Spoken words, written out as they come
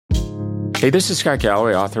Hey, this is Scott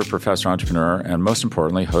Galloway, author, professor, entrepreneur, and most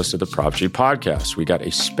importantly, host of the Prop G podcast. We got a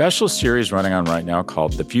special series running on right now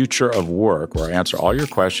called The Future of Work, where I answer all your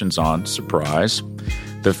questions on, surprise,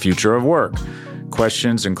 the future of work.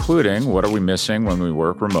 Questions including, what are we missing when we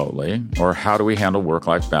work remotely? Or how do we handle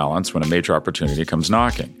work-life balance when a major opportunity comes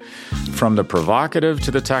knocking? From the provocative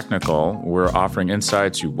to the technical, we're offering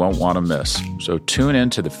insights you won't want to miss. So tune in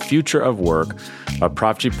to The Future of Work, a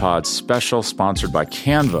Prop G Pod special sponsored by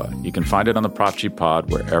Canva. You can find it on the Prop G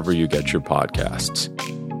Pod wherever you get your podcasts.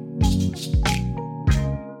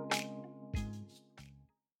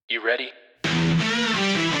 You ready?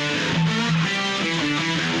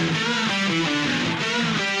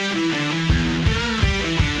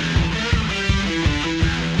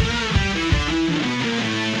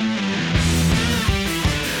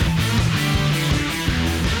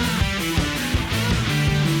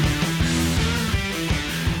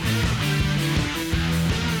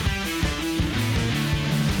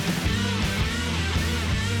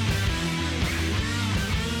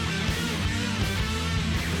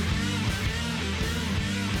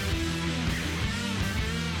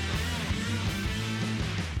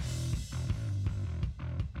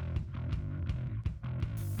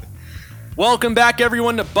 Welcome back,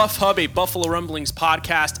 everyone, to Buff Hub, a Buffalo Rumblings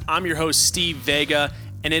podcast. I'm your host, Steve Vega,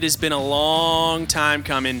 and it has been a long time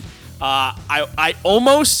coming. I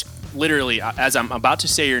almost, literally, as I'm about to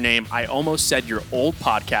say your name, I almost said your old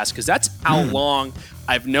podcast, because that's how long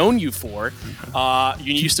I've known you for.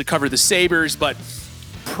 You used to cover the Sabres, but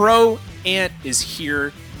Pro Ant is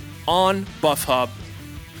here on Buff Hub.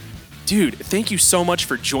 Dude, thank you so much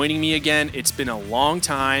for joining me again. It's been a long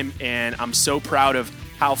time, and I'm so proud of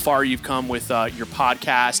how far you've come with your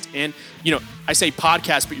podcast. And, you know, I say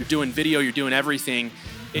podcast, but you're doing video, you're doing everything.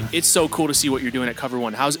 It's so cool to see what you're doing at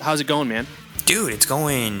Cover-1. How's it going, man? Dude, it's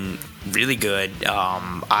going really good.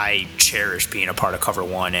 I cherish being a part of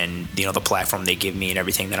Cover-1 and, you know, the platform they give me and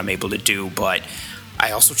everything that I'm able to do. But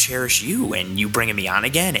I also cherish you and you bringing me on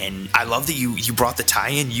again. And I love that you brought the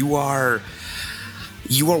tie-in. You are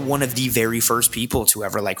one of the very first people to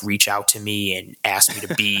ever like reach out to me and ask me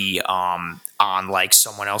to be on like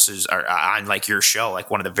someone else's or on like your show,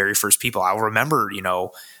 like one of the very first people. I'll remember, you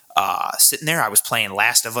know, sitting there, I was playing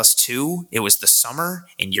Last of Us 2. It was the summer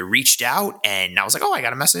and you reached out and I was like, oh, I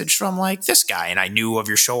got a message from like this guy and I knew of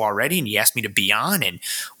your show already and he asked me to be on and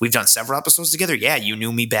we've done several episodes together. Yeah, you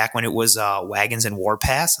knew me back when it was Wagons and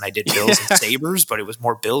Warpaths and I did Bills and Sabres, but it was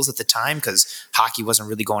more Bills at the time because hockey wasn't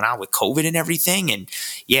really going on with COVID and everything. And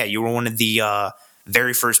yeah, you were one of the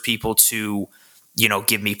very first people to, you know,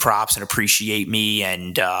 give me props and appreciate me.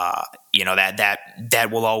 And, you know, that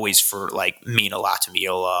will always for like mean a lot to me.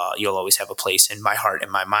 You'll always have a place in my heart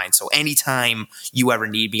and my mind. So anytime you ever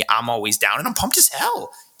need me, I'm always down and I'm pumped as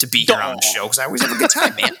hell to be here on the show because I always have a good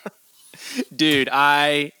time, man. Dude,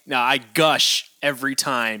 I gush every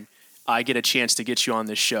time I get a chance to get you on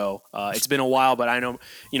this show. It's been a while, but I know,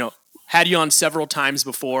 you know, had you on several times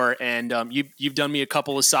before and you've done me a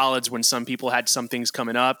couple of solids when some people had some things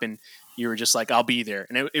coming up and you were just like, I'll be there.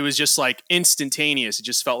 And it was just like instantaneous. It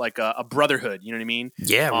just felt like a brotherhood. You know what I mean?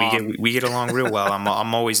 Yeah, we get along real well.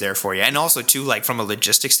 I'm always there for you. And also too, like from a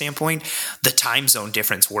logistics standpoint, the time zone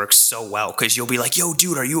difference works so well. Cause you'll be like, yo,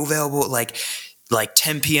 dude, are you available at like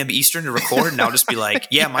 10 p.m. Eastern to record? And I'll just be like,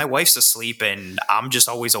 yeah, my wife's asleep and I'm just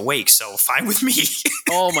always awake. So fine with me.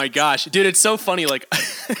 Oh my gosh, dude. It's so funny. Like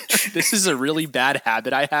this is a really bad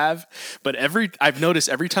habit I have, but I've noticed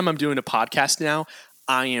every time I'm doing a podcast now,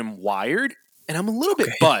 I am wired and I'm a little bit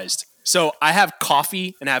buzzed. So I have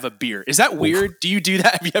coffee and I have a beer. Is that weird? Do you do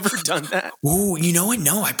that? Have you ever done that? Ooh, you know what?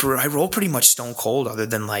 No, I roll pretty much stone cold other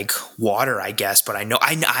than like water, I guess. But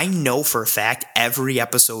I know for a fact every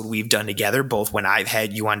episode we've done together, both when I've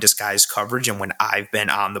had you on Disguised Coverage and when I've been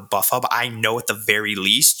on the Buff Hub, I know at the very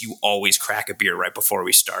least you always crack a beer right before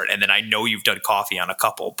we start. And then I know you've done coffee on a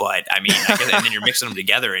couple, but I mean, I guess, and then you're mixing them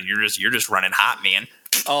together and you're just running hot, man.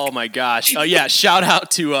 Oh my gosh. Oh yeah. Shout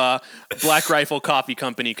out to Black Rifle Coffee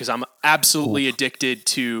Company because I'm absolutely addicted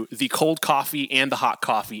to the cold coffee and the hot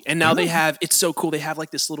coffee. And now it's so cool. They have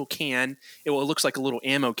like this little can. It looks like a little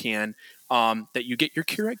ammo can that you get your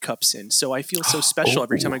Keurig cups in. So I feel so special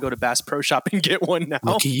every time I go to Bass Pro Shop and get one now.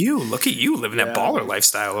 Look at you living that baller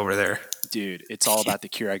lifestyle over there. Dude, it's all about the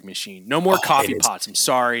Keurig machine. No more coffee pots. I'm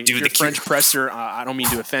sorry. Dude, if you're French presser, I don't mean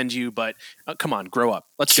to offend you, but come on, grow up.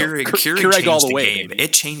 Let's Keurig all the way. Baby.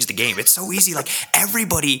 It changed the game. It's so easy. Like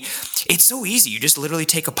everybody, it's so easy. You just literally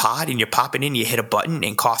take a pod and you pop it in, you hit a button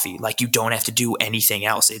and coffee. Like you don't have to do anything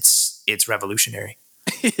else. It's revolutionary.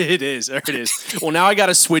 It is. There it is. Well, now I got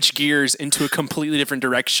to switch gears into a completely different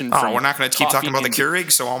direction. Oh, we're not going to keep talking about the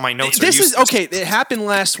Keurig, so all my notes are useless. Okay. It happened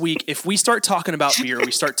last week. If we start talking about beer,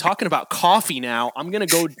 we start talking about coffee now, I'm going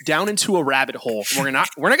to go down into a rabbit hole. We're not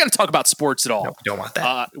going to talk about sports at all. No, don't want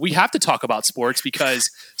that. We have to talk about sports because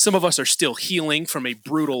some of us are still healing from a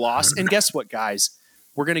brutal loss. And guess what, guys?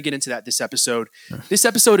 We're going to get into that this episode. This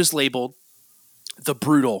episode is labeled The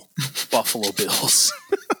Brutal Buffalo Bills.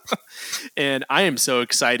 And I am so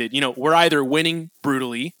excited. We're either winning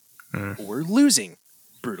brutally or we're losing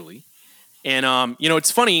brutally. And,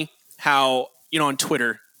 it's funny how, on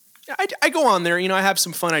Twitter, I go on there, I have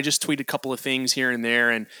some fun. I just tweet a couple of things here and there.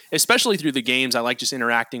 And especially through the games, I like just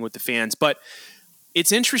interacting with the fans. But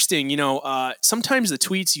it's interesting, sometimes the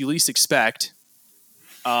tweets you least expect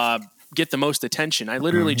get the most attention. I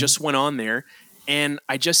literally just went on there and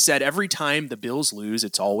I just said, every time the Bills lose,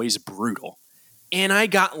 it's always brutal. And I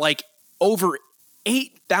got like over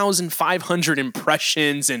 8,500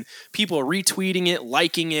 impressions and people retweeting it,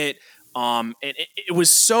 liking it. And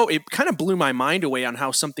it kind of blew my mind away on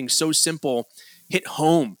how something so simple hit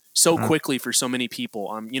home so quickly for so many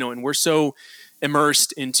people. And we're so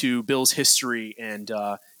immersed into Bills history. And,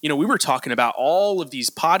 we were talking about all of these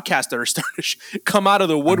podcasts that are starting to come out of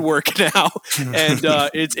the woodwork now. And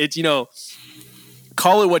it's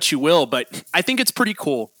call it what you will, but I think it's pretty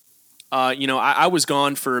cool. I was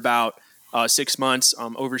gone for about 6 months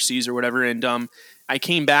overseas or whatever. And I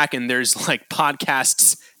came back and there's like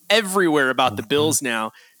podcasts everywhere about the Bills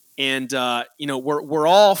now. And, we're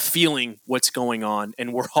all feeling what's going on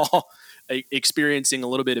and we're all experiencing a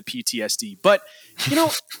little bit of PTSD. But,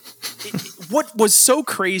 what was so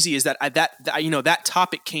crazy is that that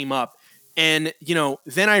topic came up and,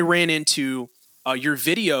 then I ran into your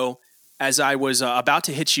video as I was about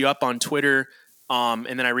to hit you up on Twitter. And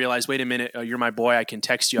then I realized, wait a minute, you're my boy. I can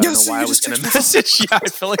text you. I don't know why I was going to message. Yeah, I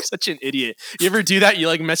feel like such an idiot. You ever do that? You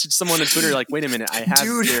like message someone on Twitter, like, wait a minute, I have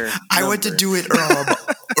their number. I went to do it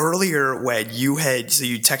earlier when you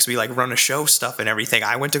text me like run a show stuff and everything.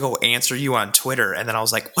 I went to go answer you on Twitter, and then I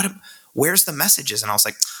was like, where's the messages? And I was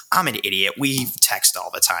like, I'm an idiot. We text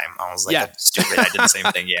all the time. I was like, that's stupid. I did the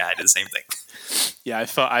same thing. Yeah, I did the same thing. Yeah,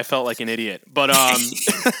 I felt like an idiot, but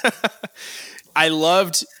I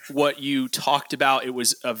loved what you talked about. It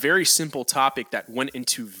was a very simple topic that went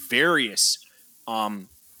into various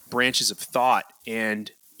branches of thought.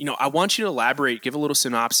 And, I want you to elaborate, give a little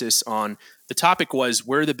synopsis on the topic was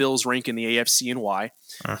where the Bills rank in the AFC and why.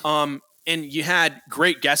 And you had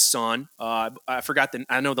great guests on. I forgot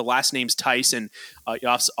I know the last name's Tice, and you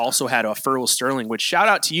also had Furwell Sterling, which shout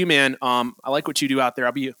out to you, man. I like what you do out there.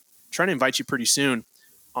 I'll be trying to invite you pretty soon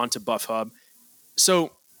onto Buff Hub.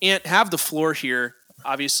 So, Ant, have the floor here.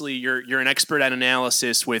 Obviously, you're an expert at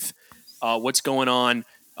analysis with what's going on,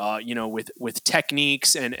 with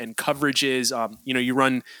techniques and coverages. You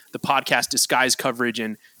run the podcast Disguise Coverage,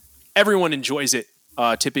 and everyone enjoys it.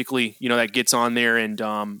 Typically, that gets on there,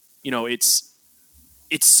 and it's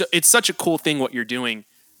such a cool thing what you're doing.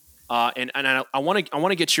 And I want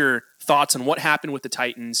to get your thoughts on what happened with the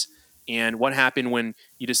Titans and what happened when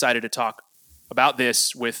you decided to talk about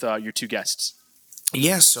this with your two guests.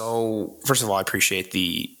 Yeah, so first of all, I appreciate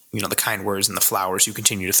the kind words and the flowers you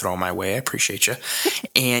continue to throw my way. I appreciate you.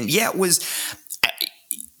 And yeah,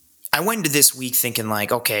 I went into this week thinking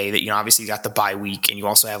like, okay, that obviously you got the bye week and you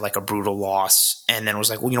also have like a brutal loss. And then it was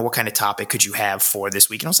like, well, what kind of topic could you have for this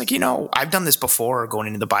week? And I was like, I've done this before going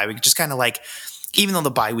into the bye week, just kind of like, even though the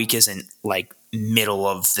bye week isn't like middle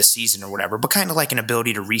of the season or whatever, but kind of like an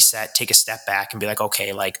ability to reset, take a step back and be like,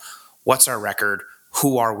 okay, like what's our record?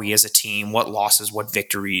 Who are we as a team? What losses, what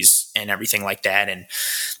victories, and everything like that. And,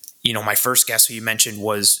 my first guest who you mentioned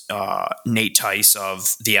was Nate Tice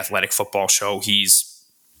of the Athletic Football Show. He's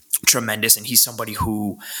tremendous, and he's somebody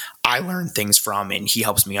who I learn things from, and he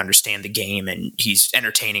helps me understand the game, and he's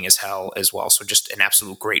entertaining as hell as well. So just an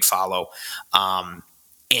absolute great follow.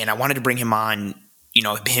 And I wanted to bring him on,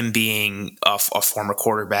 him being a former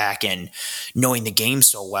quarterback and knowing the game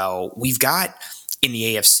so well. We've got in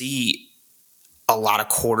the AFC a lot of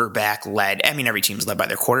quarterback led. I mean, every team's led by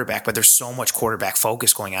their quarterback, but there's so much quarterback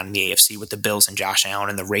focus going on in the AFC with the Bills and Josh Allen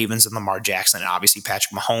and the Ravens and Lamar Jackson and obviously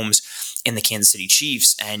Patrick Mahomes and the Kansas City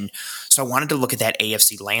Chiefs. And so I wanted to look at that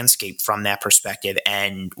AFC landscape from that perspective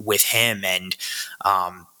and with him. And,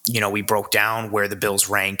 we broke down where the Bills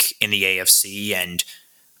rank in the AFC and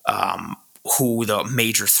who the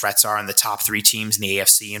major threats are in the top three teams in the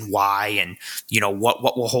AFC and why, and,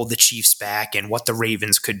 what will hold the Chiefs back and what the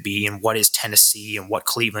Ravens could be and what is Tennessee and what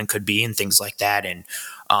Cleveland could be and things like that. And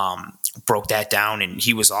broke that down, and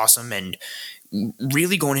he was awesome. And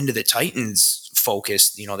really going into the Titans focus,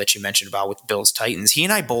 that you mentioned about with Bills Titans. He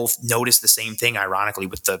and I both noticed the same thing, ironically,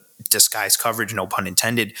 with the disguised coverage, no pun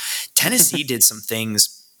intended. Tennessee did some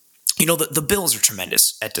things. The Bills are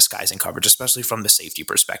tremendous at disguising coverage, especially from the safety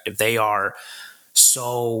perspective. They are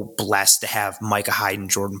so blessed to have Micah Hyde and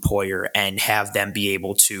Jordan Poyer and have them be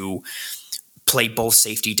able to play both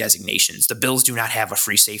safety designations. The Bills do not have a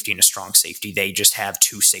free safety and a strong safety. They just have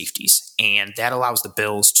two safeties. And that allows the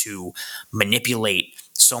Bills to manipulate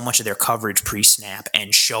so much of their coverage pre-snap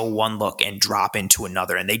and show one look and drop into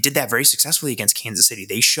another. And they did that very successfully against Kansas City.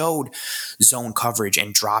 They showed zone coverage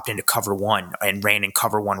and dropped into cover one and ran in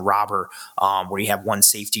cover one robber, where you have one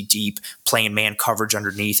safety deep playing man coverage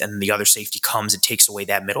underneath, and then the other safety comes and takes away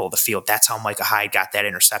that middle of the field. That's how Micah Hyde got that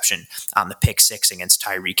interception on the pick six against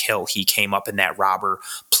Tyreek Hill. He came up in that robber,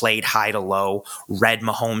 played high to low, read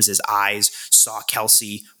Mahomes' eyes, saw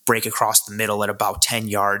Kelsey break across the middle at about 10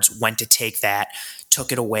 yards, went to take that,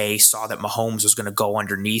 took it away, saw that Mahomes was going to go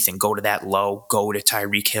underneath and go to that low, go to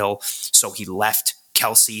Tyreek Hill. So he left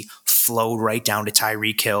Kelsey, flowed right down to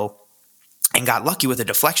Tyreek Hill, and got lucky with a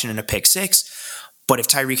deflection and a pick six. But if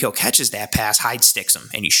Tyreek Hill catches that pass, Hyde sticks him,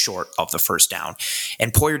 and he's short of the first down.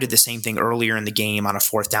 And Poyer did the same thing earlier in the game on a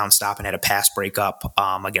fourth down stop and had a pass break up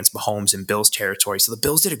against Mahomes in Bills territory. So the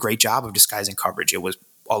Bills did a great job of disguising coverage. It was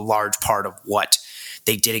a large part of what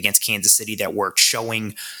they did against Kansas City that worked,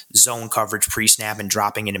 showing zone coverage pre-snap and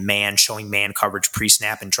dropping into man, showing man coverage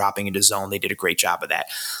pre-snap and dropping into zone. They did a great job of that.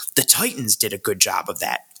 The Titans did a good job of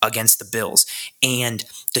that against the Bills. And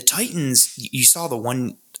the Titans, you saw the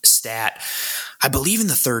one stat, I believe in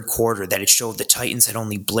the third quarter, that it showed the Titans had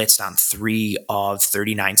only blitzed on 3 of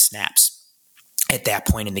 39 snaps at that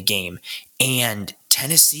point in the game. And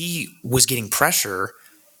Tennessee was getting pressure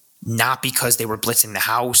not because they were blitzing the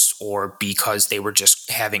house or because they were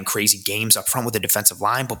just having crazy games up front with the defensive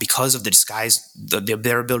line, but because of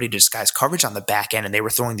their ability to disguise coverage on the back end. And they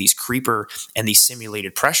were throwing these creeper and these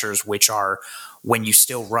simulated pressures, which are when you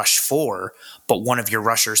still rush 4, but one of your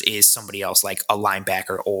rushers is somebody else, like a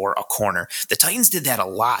linebacker or a corner. The Titans did that a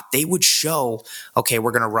lot. They would show, okay,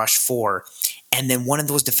 we're going to rush 4. And then one of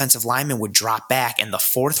those defensive linemen would drop back, and the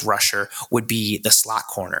fourth rusher would be the slot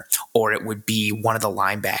corner, or it would be one of the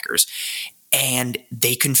linebackers. And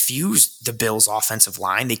they confused the Bills' offensive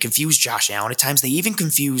line. They confused Josh Allen at times. They even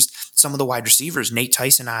confused some of the wide receivers. Nate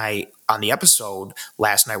Tyson and I, on the episode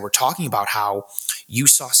last night, were talking about how you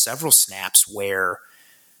saw several snaps where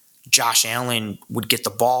Josh Allen would get the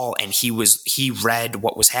ball and he read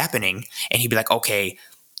what was happening, and he'd be like, okay,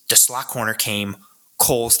 the slot corner came,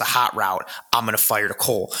 Cole's the hot route, I'm going to fire to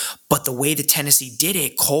Cole. But the way that Tennessee did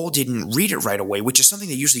it, Cole didn't read it right away, which is something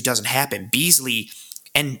that usually doesn't happen. Beasley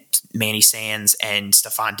and Manny Sands and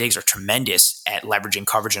Stephon Diggs are tremendous at leveraging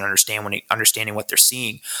coverage and understanding what they're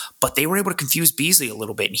seeing. But they were able to confuse Beasley a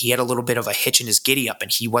little bit, and he had a little bit of a hitch in his giddy up,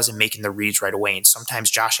 and he wasn't making the reads right away. And sometimes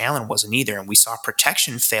Josh Allen wasn't either, and we saw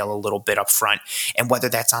protection fail a little bit up front. And whether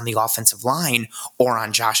that's on the offensive line or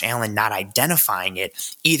on Josh Allen not identifying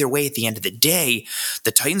it, either way, at the end of the day,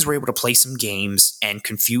 the Titans were able to play some games and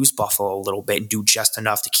confuse Buffalo a little bit and do just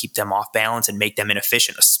enough to keep them off balance and make them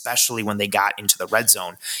inefficient, especially when they got into the red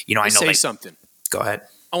zone. I know. Say something. Go ahead.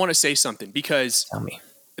 I want to say something because Tell me.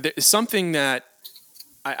 there's something that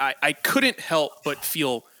I couldn't help but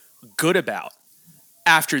feel good about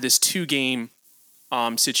after this 2-game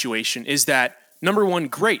situation is that, number one,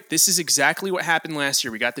 great. This is exactly what happened last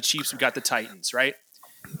year. We got the Chiefs, we got the Titans, right?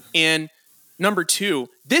 And number two,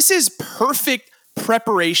 this is perfect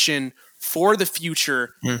preparation for the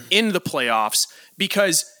future in the playoffs,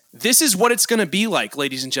 because this is what it's going to be like,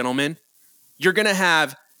 ladies and gentlemen. You're going to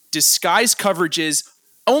have disguise coverages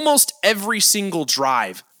almost every single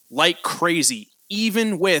drive like crazy,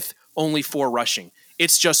 even with only 4 rushing.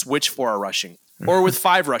 It's just which 4 are rushing, or with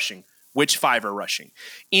 5 rushing, which 5 are rushing.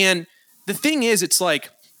 And the thing is, it's like,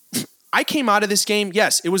 I came out of this game,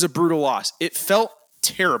 yes, it was a brutal loss. It felt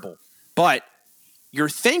terrible, but you're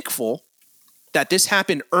thankful that this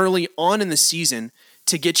happened early on in the season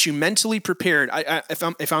to get you mentally prepared. If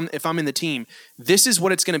I'm in the team, this is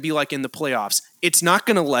what it's going to be like in the playoffs. It's not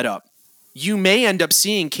going to let up. You may end up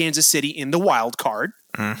seeing Kansas City in the wild card,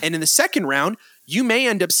 and in the second round, you may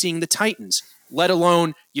end up seeing the Titans. Let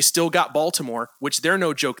alone you still got Baltimore, which they're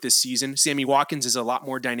no joke this season. Sammy Watkins is a lot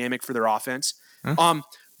more dynamic for their offense.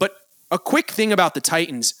 But a quick thing about the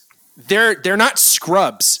Titans, they're not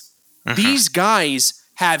scrubs. These guys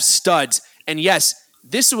have studs, and yes,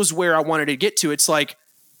 this was where I wanted to get to. It's like,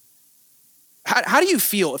 how do you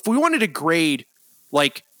feel if we wanted to grade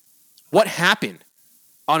like what happened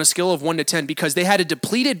on a scale of 1 to 10, because they had a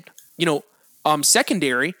depleted,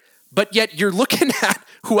 secondary, but yet you're looking at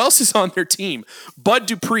who else is on their team. Bud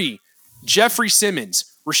Dupree, Jeffrey Simmons,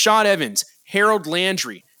 Rashad Evans, Harold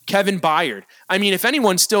Landry, Kevin Byard. I mean, if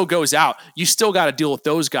anyone still goes out, you still got to deal with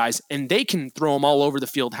those guys, and they can throw them all over the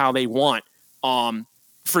field how they want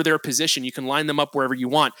for their position. You can line them up wherever you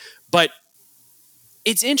want. But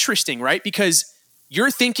it's interesting, right? Because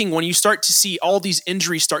you're thinking when you start to see all these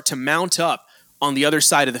injuries start to mount up on the other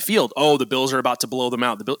side of the field, oh, the Bills are about to blow them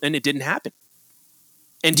out. And it didn't happen.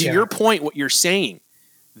 And to your point, what you're saying,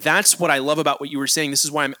 that's what I love about what you were saying. This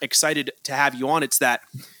is why I'm excited to have you on. It's that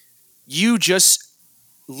you just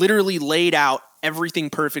literally laid out everything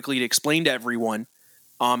perfectly to explain to everyone,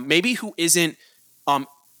 maybe who isn't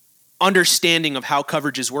understanding of how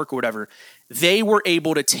coverages work or whatever. They were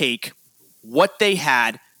able to take what they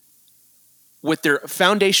had with their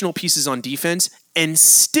foundational pieces on defense and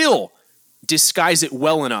still disguise it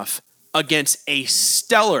well enough against a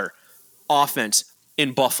stellar offense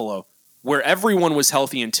in Buffalo, where everyone was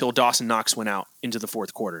healthy until Dawson Knox went out into the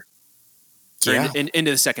fourth quarter.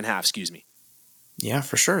 Into the second half, excuse me. Yeah,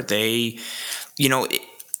 for sure. They, and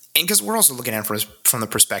because we're also looking at it from the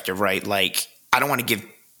perspective, right? Like, I don't want to give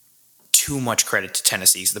too much credit to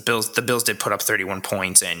Tennessee. So the Bills did put up 31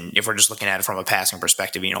 points, and if we're just looking at it from a passing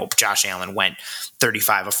perspective, Josh Allen went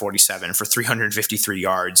 35 of 47 for 353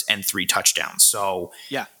 yards and 3 touchdowns. So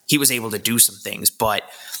he was able to do some things, but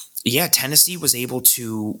Tennessee was able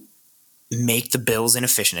to make the Bills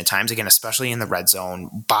inefficient at times, again, especially in the red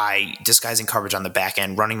zone, by disguising coverage on the back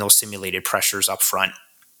end, running those simulated pressures up front,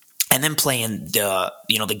 and then playing the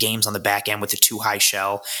games on the back end with the too high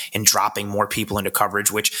shell and dropping more people into coverage,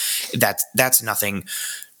 which that's nothing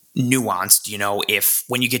nuanced. If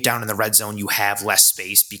when you get down in the red zone, you have less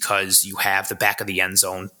space because you have the back of the end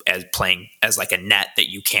zone as playing as like a net that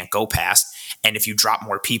you can't go past. And if you drop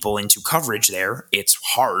more people into coverage there, it's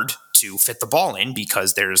hard to fit the ball in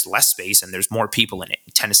because there's less space and there's more people in it.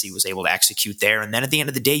 Tennessee was able to execute there. And then at the end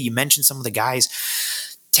of the day, you mentioned some of the guys.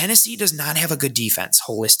 Tennessee does not have a good defense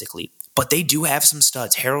holistically, but they do have some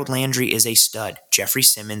studs. Harold Landry is a stud. Jeffrey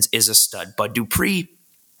Simmons is a stud. Bud Dupree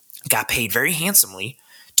got paid very handsomely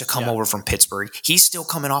to come over from Pittsburgh. He's still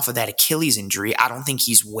coming off of that Achilles injury. I don't think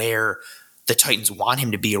he's where the Titans want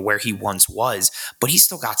him to be or where he once was, but he's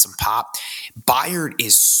still got some pop. Byard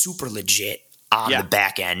is super legit on the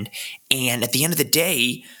back end. And at the end of the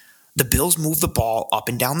day, the Bills moved the ball up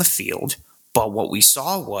and down the field. But what we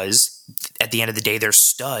saw was, at the end of the day, their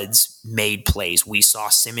studs made plays. We saw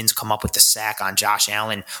Simmons come up with the sack on Josh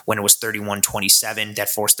Allen when it was 31-27. That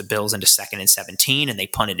forced the Bills into 2nd and 17, and they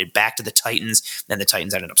punted it back to the Titans. Then the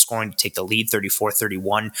Titans ended up scoring to take the lead,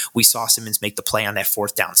 34-31. We saw Simmons make the play on that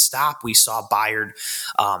 4th down stop. We saw Byard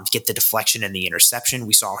get the deflection and the interception.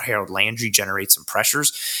 We saw Harold Landry generate some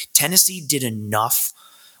pressures. Tennessee did enough.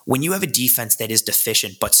 When you have a defense that is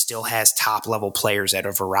deficient but still has top-level players at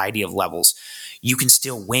a variety of levels, you can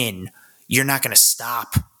still win. You're not going to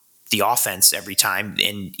stop the offense every time.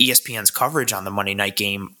 In ESPN's coverage on the Monday night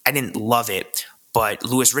game, I didn't love it, but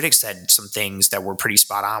Louis Riddick said some things that were pretty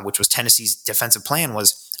spot on, which was Tennessee's defensive plan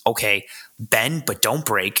was, okay, bend but don't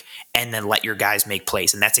break, and then let your guys make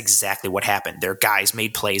plays. And that's exactly what happened. Their guys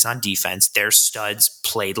made plays on defense. Their studs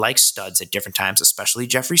played like studs at different times, especially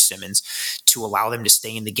Jeffrey Simmons, to allow them to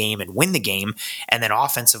stay in the game and win the game. And then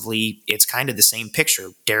offensively, it's kind of the same picture.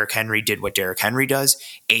 Derrick Henry did what Derrick Henry does.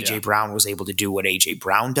 A.J. Brown was able to do what A.J.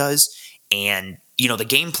 Brown does. And, the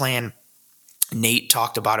game plan, Nate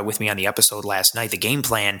talked about it with me on the episode last night. The game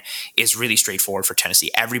plan is really straightforward for Tennessee.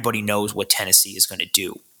 Everybody knows what Tennessee is going to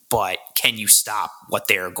do. But can you stop what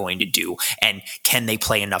they're going to do? And can they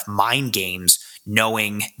play enough mind games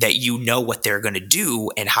knowing that you know what they're going to do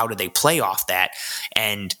and how do they play off that?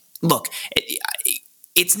 And look,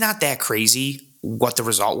 it's not that crazy what the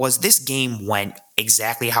result was. This game went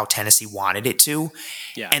exactly how Tennessee wanted it to.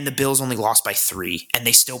 Yeah. And the Bills only lost by 3, and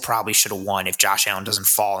they still probably should have won if Josh Allen doesn't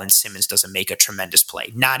fall and Simmons doesn't make a tremendous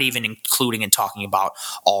play, not even including and talking about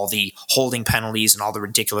all the holding penalties and all the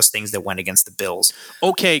ridiculous things that went against the Bills.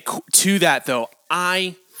 Okay, to that though,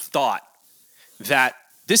 I thought that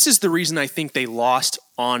this is the reason I think they lost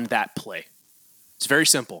on that play. It's very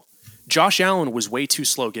simple. Josh Allen was way too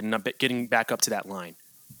slow getting back up to that line.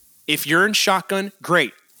 If you're in shotgun,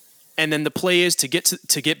 great. And then the play is to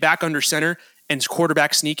get back under center and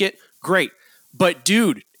quarterback sneak it, great. But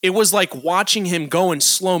dude, it was like watching him go in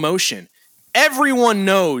slow motion. Everyone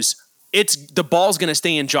knows the ball's going to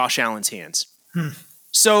stay in Josh Allen's hands.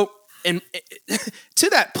 So, and to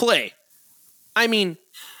that play, I mean,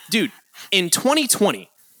 dude, in 2020,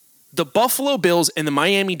 the Buffalo Bills and the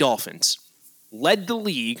Miami Dolphins led the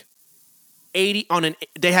league they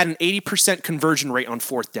had an 80% conversion rate on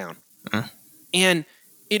 4th down. And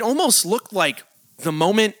it almost looked like the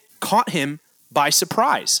moment caught him by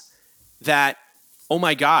surprise. that, oh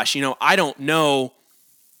my gosh, I don't know.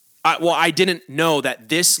 I didn't know that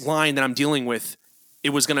this line that I'm dealing with,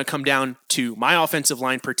 it was going to come down to my offensive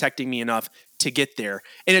line protecting me enough to get there.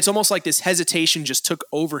 And it's almost like this hesitation just took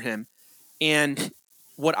over him. And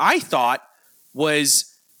what I thought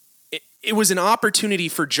was it was an opportunity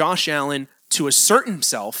for Josh Allen to assert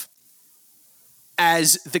himself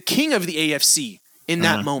as the king of the AFC in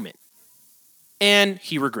that moment. And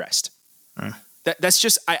he regressed. That's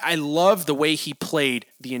just, I love the way he played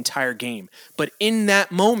the entire game. But in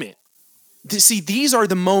that moment, these are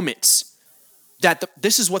the moments that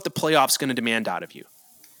this is what the playoffs going to demand out of you.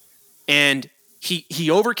 And he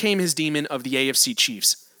overcame his demon of the AFC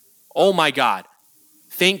Chiefs. Oh my God.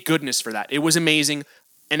 Thank goodness for that. It was amazing.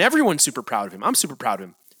 And everyone's super proud of him. I'm super proud of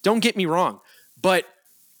him. Don't get me wrong. But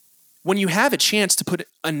when you have a chance to put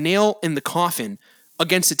a nail in the coffin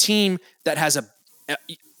against a team that has a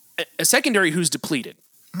secondary who's depleted,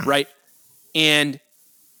 right? And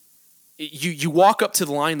you walk up to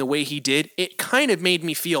the line the way he did, it kind of made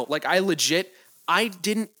me feel like I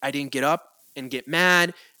didn't get up and get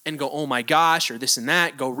mad and go, oh my gosh, or this and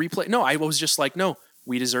that, go replay. No, I was just like, no,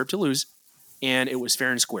 we deserve to lose. And it was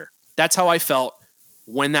fair and square. That's how I felt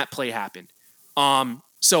when that play happened.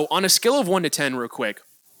 So on a scale of 1 to 10 real quick,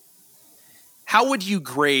 how would you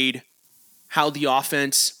grade how the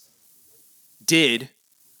offense did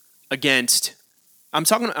against,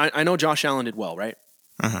 I know Josh Allen did well, right?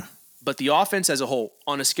 But the offense as a whole,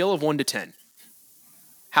 on a scale of 1 to 10,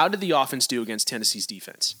 how did the offense do against Tennessee's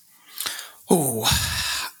defense? Oh,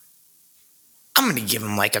 I'm going to give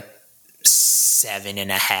them like a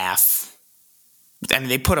 7.5. I mean,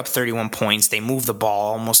 they put up 31 points. They moved the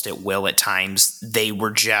ball almost at will at times. They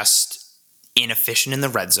were just inefficient in the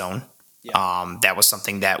red zone. Yeah. That was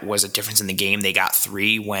something that was a difference in the game. They got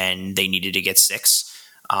 3 when they needed to get 6.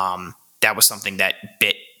 That was something that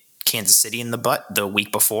bit Kansas City in the butt the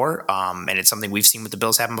week before. And it's something we've seen with the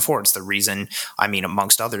Bills happen before. It's the reason,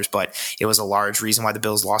 amongst others, but it was a large reason why the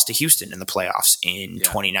Bills lost to Houston in the playoffs in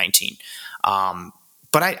 2019.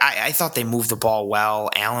 But I thought they moved the ball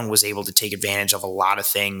well. Allen was able to take advantage of a lot of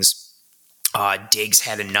things. Diggs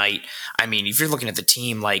had a night. I mean, if you're looking at the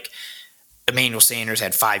team, like Emmanuel Sanders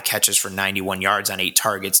had 5 catches for 91 yards on 8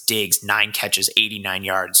 targets. Diggs, 9 catches, 89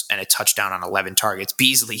 yards, and a touchdown on 11 targets.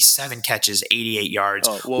 Beasley, 7 catches, 88 yards,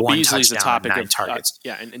 1 Beasley's touchdown, 9 targets.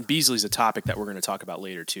 And Beasley's a topic that we're going to talk about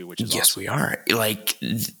later too, which is yes, awesome. We are. Like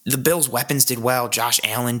the Bills' weapons did well. Josh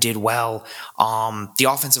Allen did well. The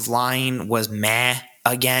offensive line was meh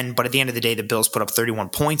again, but at the end of the day, the Bills put up 31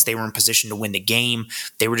 points. They were in position to win the game.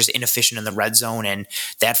 They were just inefficient in the red zone, and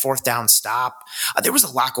that 4th down stop, there was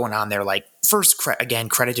a lot going on there. Like, first,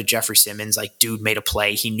 credit to Jeffrey Simmons. Like, dude made a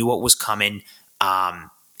play. He knew what was coming, and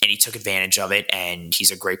he took advantage of it, and he's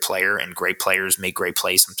a great player, and great players make great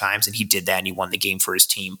plays sometimes, and he did that, and he won the game for his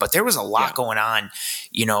team. But there was a lot going on.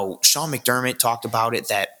 Sean McDermott talked about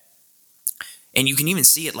it, and you can even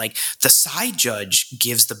see it, like the side judge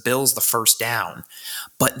gives the Bills the 1st down,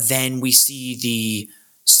 but then we see the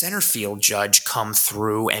center field judge come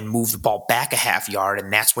through and move the ball back a half yard,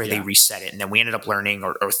 and that's where they reset it. And then we ended up learning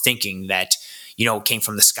or thinking that, it came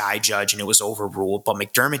from the sky judge and it was overruled, but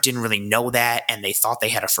McDermott didn't really know that, and they thought they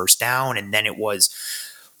had a 1st down, and then it was,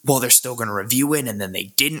 well, they're still going to review it, and then they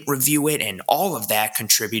didn't review it, and all of that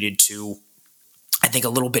contributed to, I think, a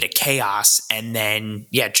little bit of chaos. And then,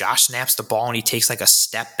 Josh snaps the ball and he takes like a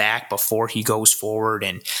step back before he goes forward.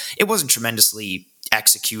 And it wasn't tremendously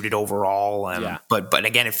executed overall. But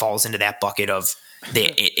again, it falls into that bucket of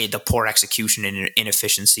the poor execution and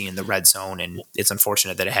inefficiency in the red zone. And it's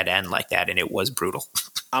unfortunate that it had to end like that. And it was brutal.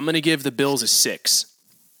 I'm going to give the Bills a 6.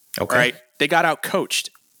 Okay. All right. They got out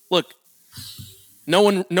coached. Look, no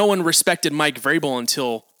one respected Mike Vrabel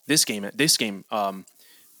until this game.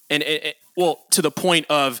 Well, to the point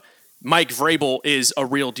of Mike Vrabel is a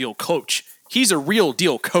real deal coach. He's a real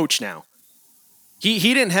deal coach now. He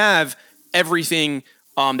didn't have everything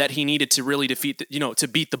that he needed to really defeat, to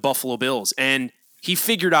beat the Buffalo Bills, and he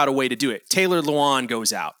figured out a way to do it. Taylor Lewan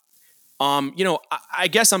goes out. I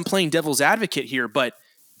guess I'm playing devil's advocate here, but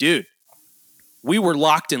dude, we were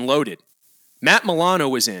locked and loaded. Matt Milano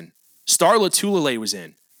was in. Star Lotulelei was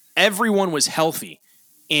in. Everyone was healthy,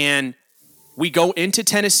 and we go into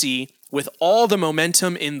Tennessee with all the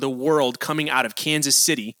momentum in the world coming out of Kansas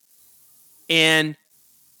City. And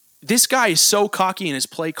this guy is so cocky in his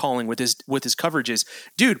play calling with his coverages.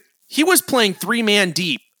 Dude, he was playing 3-man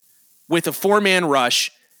deep with a 4-man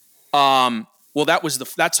rush.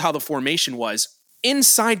 That's how the formation was.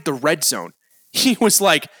 Inside the red zone. He was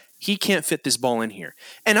like, he can't fit this ball in here.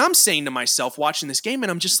 And I'm saying to myself watching this game,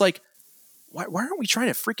 and I'm just like, why aren't we trying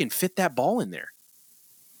to freaking fit that ball in there?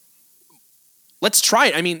 let's try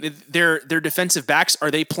it. I mean, their defensive backs,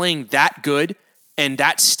 are they playing that good and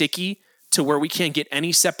that sticky to where we can't get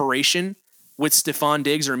any separation with Stephon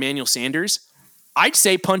Diggs or Emmanuel Sanders? I'd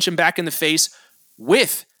say punch him back in the face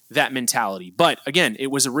with that mentality. But again, it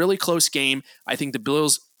was a really close game. I think the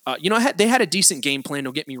Bills, they had a decent game plan,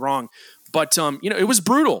 don't get me wrong. But, it was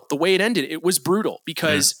brutal. The way it ended, it was brutal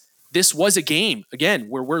because this was a game, again,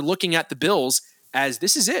 where we're looking at the Bills as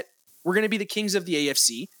this is it. We're going to be the kings of the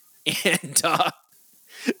AFC. And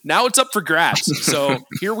now it's up for grabs. So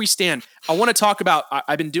here we stand. I want to talk about,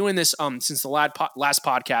 I've been doing this since the last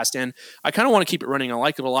podcast, and I kind of want to keep it running. I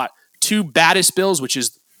like it a lot. 2 baddest Bills, which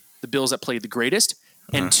is the Bills that played the greatest,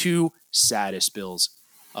 and 2 saddest Bills,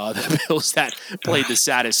 the Bills that played the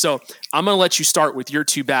saddest. So I'm going to let you start with your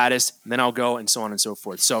 2 baddest, and then I'll go and so on and so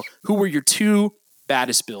forth. So who were your 2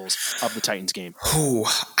 baddest Bills of the Titans game?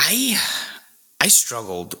 I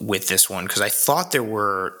struggled with this one because I thought there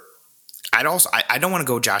were. I don't want to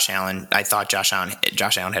go Josh Allen. I thought Josh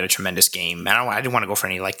Allen had a tremendous game. And I didn't want to go for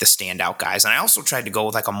any like the standout guys. And I also tried to go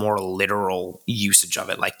with like a more literal usage of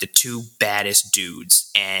it, like the 2 baddest dudes.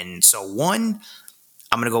 And so one,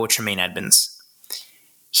 I'm going to go with Tremaine Edmonds.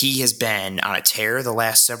 He has been on a tear the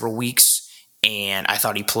last several weeks, and I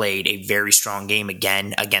thought he played a very strong game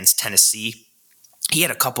again against Tennessee. He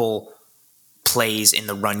had a couple plays in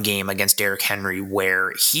the run game against Derrick Henry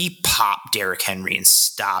where he popped Derrick Henry and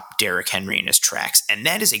stopped Derrick Henry in his tracks. And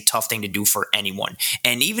that is a tough thing to do for anyone.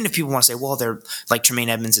 And even if people want to say, well, they're like Tremaine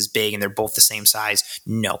Edmonds is big and they're both the same size.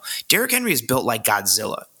 No, Derrick Henry is built like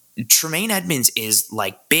Godzilla. Tremaine Edmonds is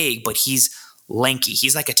like big, but he's lanky.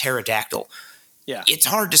 He's like a pterodactyl. Yeah. It's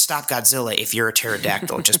hard to stop Godzilla if you're a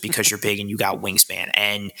pterodactyl just because you're big and you got wingspan.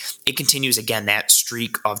 And it continues again, that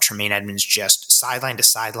streak of Tremaine Edmonds just sideline to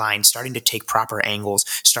sideline, starting to take proper angles,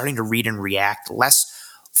 starting to read and react, less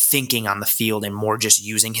thinking on the field and more just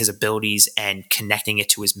using his abilities and connecting it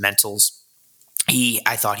to his mentals.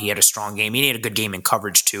 I thought he had a strong game. He had a good game in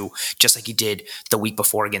coverage too, just like he did the week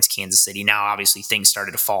before against Kansas City. Now, obviously, things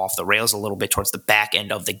started to fall off the rails a little bit towards the back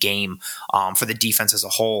end of the game for the defense as a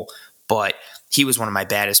whole. But he was one of my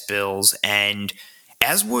baddest Bills. And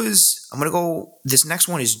I'm going to go, this next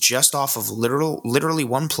one is just off of literally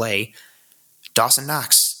one play. Dawson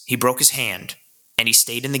Knox, he broke his hand and he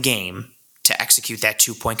stayed in the game to execute that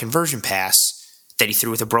 2-point conversion pass that he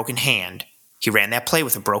threw with a broken hand. He ran that play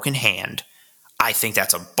with a broken hand. I think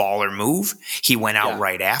that's a baller move. He went out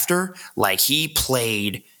right after. Like, he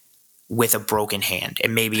played with a broken hand.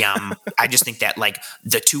 And maybe I just think that, like,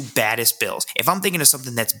 the 2 baddest Bills. If I'm thinking of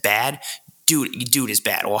something that's bad, dude is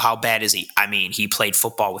bad. Well, how bad is he? I mean, he played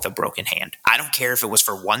football with a broken hand. I don't care if it was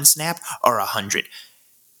for 1 snap or 100.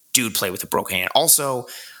 Dude played with a broken hand. Also,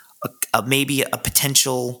 maybe a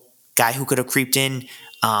potential guy who could have creeped in.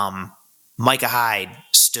 Micah Hyde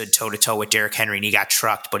stood toe-to-toe with Derrick Henry, and he got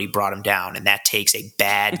trucked, but he brought him down. And that takes a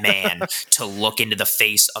bad man to look into the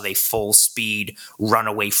face of a full-speed,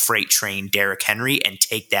 runaway freight train Derrick Henry and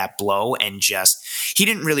take that blow. And he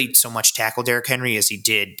didn't really so much tackle Derrick Henry as he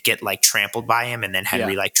did get, like, trampled by him, and then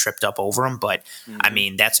Henry, like, tripped up over him. But, I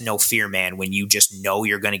mean, that's no fear, man. When you just know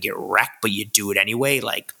you're going to get wrecked, but you do it anyway,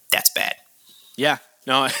 like, that's bad. Yeah.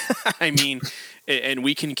 No, I mean... And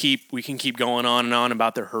we can keep going on and on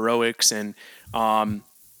about their heroics, and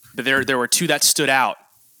but there were 2 that stood out,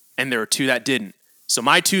 and there were 2 that didn't. So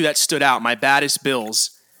my 2 that stood out, my baddest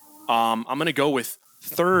Bills, I'm gonna go with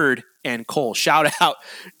Third and Cole. Shout out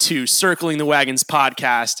to Circling the Wagons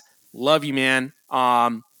podcast. Love you, man.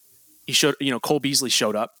 He showed, Cole Beasley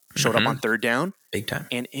showed up on 3rd down, big time,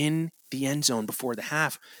 and in the end zone before the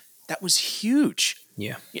half. That was huge.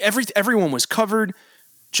 Yeah, everyone was covered.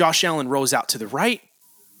 Josh Allen rolls out to the right,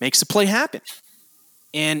 makes a play happen.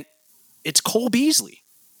 And it's Cole Beasley.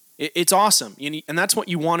 It's awesome. And that's what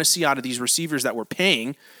you want to see out of these receivers that we're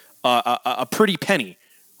paying a pretty penny,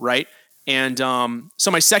 right? And so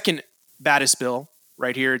my second baddest Bill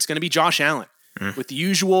right here, it's going to be Josh Allen. With the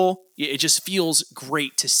usual, it just feels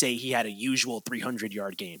great to say he had a usual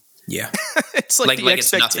 300-yard game. Yeah. It's like the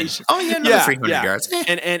expectation. It's nothing. Oh, yeah, another 300 yards.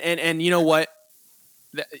 And you know what?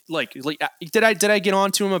 Like, did I get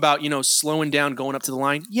on to him about, slowing down, going up to the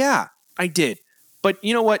line? Yeah, I did. But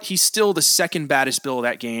you know what? He's still the second baddest Bill of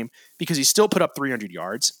that game because he still put up 300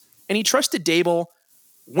 yards. And he trusted Dable,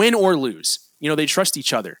 win or lose. They trust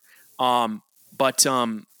each other. But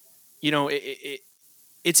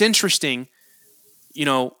it's interesting,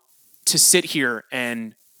 to sit here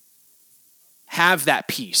and have that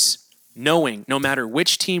peace, knowing no matter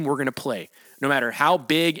which team we're going to play, no matter how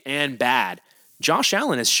big and bad, Josh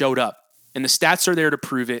Allen has showed up, and the stats are there to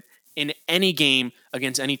prove it in any game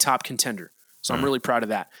against any top contender. So I'm really proud of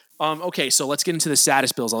that. Okay, so let's get into the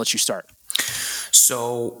saddest Bills. I'll let you start.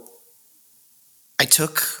 So I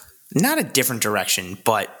took not a different direction,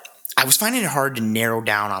 but I was finding it hard to narrow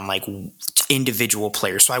down on like individual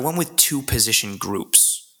players. So I went with 2 position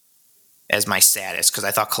groups as my saddest because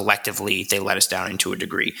I thought collectively they let us down into a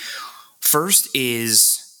degree. First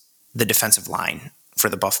is the defensive line for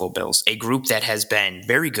the Buffalo Bills, a group that has been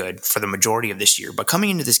very good for the majority of this year. But coming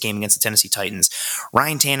into this game against the Tennessee Titans,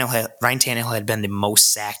 Ryan Tannehill had been the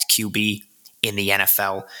most sacked QB in the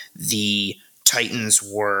NFL. The Titans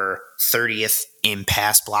were 30th in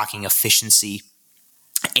pass blocking efficiency,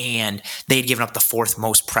 and they had given up the 4th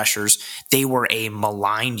most pressures. They were a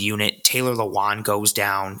maligned unit. Taylor Lewan goes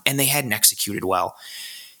down, and they hadn't executed well.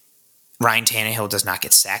 Ryan Tannehill does not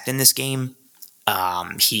get sacked in this game.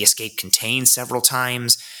 He escaped contained several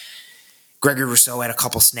times. Gregory Rousseau had a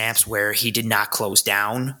couple snaps where he did not close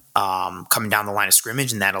down coming down the line of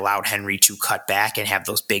scrimmage, and that allowed Henry to cut back and have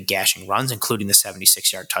those big gashing runs, including the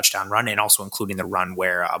 76-yard touchdown run, and also including the run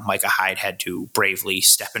where Micah Hyde had to bravely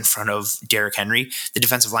step in front of Derrick Henry. The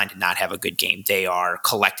defensive line did not have a good game. They are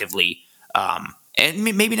collectively, and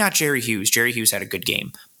maybe not Jerry Hughes. Jerry Hughes had a good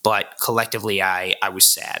game, but collectively I was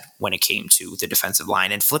sad when it came to the defensive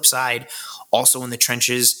line. And flip side, also in the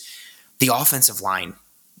trenches, the offensive line.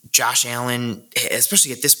 Josh Allen,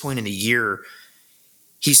 especially at this point in the year,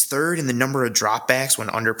 he's 3rd in the number of dropbacks when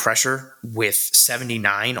under pressure with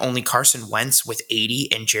 79. Only Carson Wentz with 80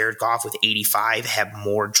 and Jared Goff with 85 have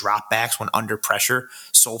more dropbacks when under pressure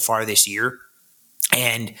so far this year.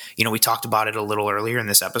 And, we talked about it a little earlier in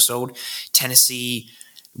this episode. Tennessee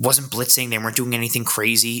wasn't blitzing. They weren't doing anything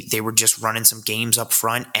crazy. They were just running some games up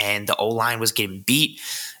front, and the O-line was getting beat.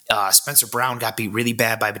 Spencer Brown got beat really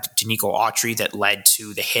bad by Danico Autry that led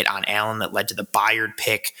to the hit on Allen that led to the Byard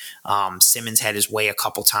pick. Simmons had his way a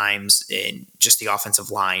couple times, and just the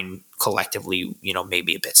offensive line collectively,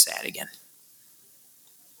 maybe a bit sad again.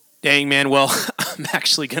 Dang, man. Well, I'm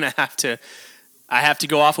actually going to have to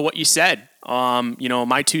go off of what you said.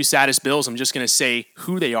 My 2 saddest Bills, I'm just going to say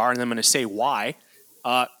who they are, and then I'm going to say why.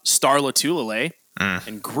 Star Lotulelei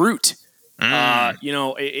and Groot.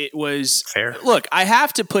 It was fair. Look, I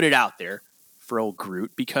have to put it out there for old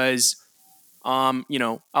Groot because,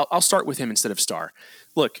 I'll start with him instead of Star.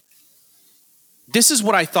 Look, this is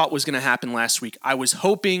what I thought was going to happen last week. I was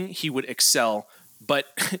hoping he would excel, but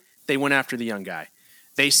they went after the young guy.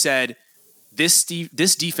 They said, this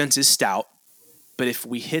defense is stout, but if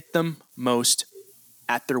we hit them most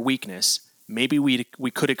at their weakness, maybe we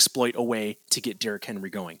could exploit a way to get Derrick Henry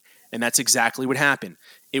going. And that's exactly what happened.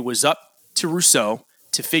 It was up to Rousseau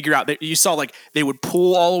to figure out that you saw like they would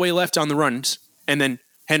pull all the way left on the runs, and then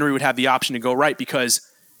Henry would have the option to go right because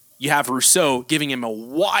you have Rousseau giving him a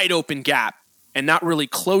wide open gap and not really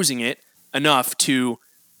closing it enough to,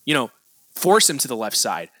 force him to the left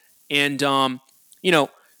side. And,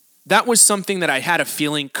 that was something that I had a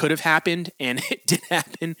feeling could have happened, and it did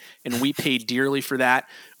happen, and we paid dearly for that.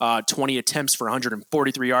 20 attempts for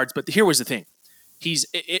 143 yards. But here was the thing.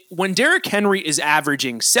 When Derrick Henry is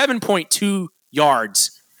averaging 7.2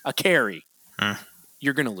 yards a carry,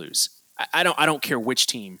 you're going to lose. I don't care which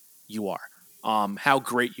team you are, how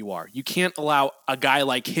great you are. You can't allow a guy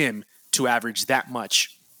like him to average that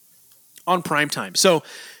much on primetime. So,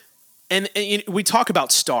 and we talk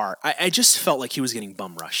about Star. I just felt like he was getting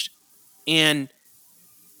bum rushed. And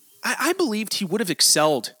I believed he would have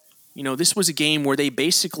excelled. This was a game where they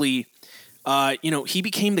basically, he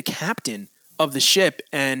became the captain of the ship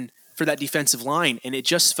and for that defensive line. And it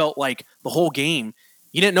just felt like the whole game,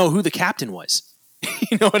 you didn't know who the captain was.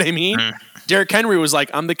 You know what I mean? Derrick Henry was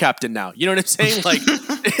like, I'm the captain now. You know what I'm saying? Like,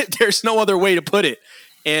 there's no other way to put it.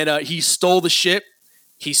 And he stole the ship.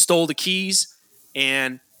 He stole the keys.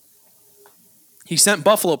 And he sent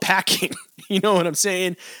Buffalo packing. You know what I'm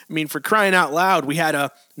saying? I mean, for crying out loud, we had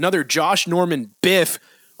another Josh Norman biff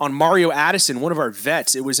on Mario Addison, one of our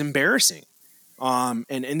vets. It was embarrassing.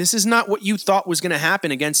 And this is not what you thought was going to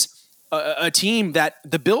happen against a team that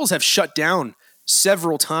the Bills have shut down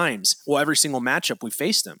several times. Well, every single matchup we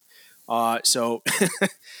faced them. So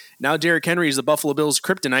now Derrick Henry is the Buffalo Bills'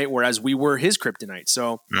 kryptonite, whereas we were his kryptonite.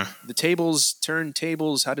 So the tables turn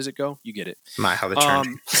tables. How does it go? You get it. How they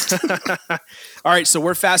turn. All right, so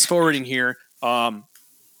we're fast forwarding here.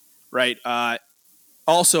 Right.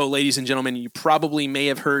 Also, ladies and gentlemen, you probably may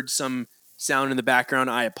have heard some sound in the background.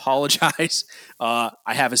 I apologize. I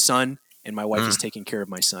have a son, and my wife is taking care of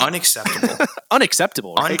my son. Unacceptable.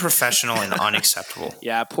 Unacceptable. Right? Unprofessional and unacceptable.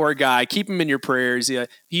 Yeah, poor guy. Keep him in your prayers. Yeah,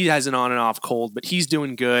 he has an on and off cold, but he's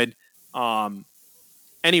doing good.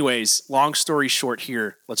 Anyways, long story short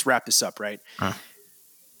here, let's wrap this up, right?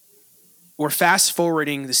 We're fast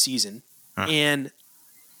forwarding the season, and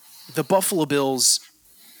the Buffalo Bills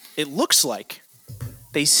it looks like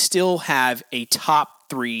they still have a top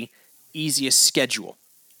 3 easiest schedule.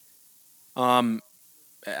 I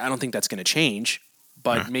don't think that's going to change,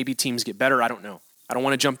 but maybe teams get better. I don't know. I don't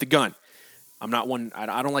want to jump the gun. I'm not one.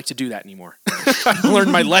 I don't like to do that anymore. I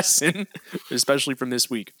learned my lesson, especially from this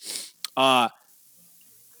week. Do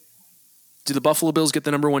the Buffalo Bills get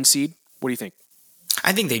the number 1 seed? What do you think?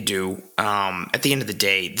 I think they do. At the end of the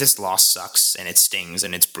day, this loss sucks and it stings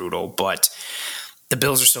and it's brutal, but the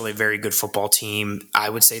Bills are still a very good football team. I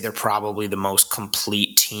would say they're probably the most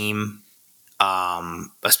complete team,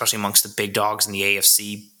 especially amongst the big dogs in the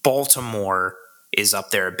AFC. Baltimore is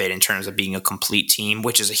up there a bit in terms of being a complete team,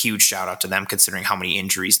 which is a huge shout out to them considering how many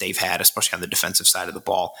injuries they've had, especially on the defensive side of the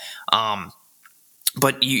ball.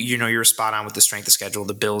 But you know, you're spot on with the strength of schedule.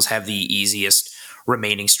 The Bills have the easiest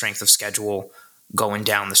remaining strength of schedule going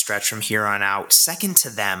down the stretch from here on out. Second to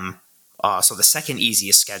them, so the second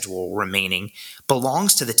easiest schedule remaining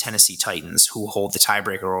belongs to the Tennessee Titans, who hold the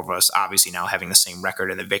tiebreaker over us, obviously now having the same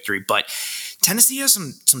record in the victory. But Tennessee has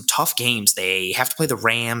some tough games. They have to play the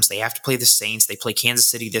Rams. They have to play the Saints. They play Kansas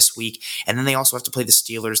City this week. And then they also have to play the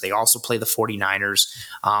Steelers. They also play the 49ers.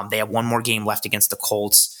 They have one more game left against the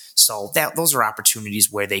Colts. So those are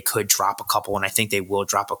opportunities where they could drop a couple, and I think they will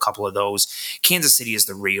drop a couple of those. Kansas City is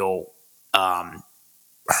the real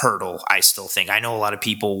hurdle, I still think. I know a lot of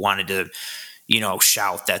people wanted to,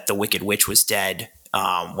 shout that the Wicked Witch was dead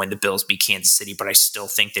when the Bills beat Kansas City, but I still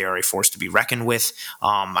think they are a force to be reckoned with.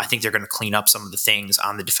 I think they're going to clean up some of the things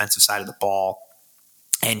on the defensive side of the ball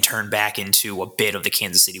and turn back into a bit of the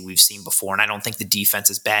Kansas City we've seen before. And I don't think the defense,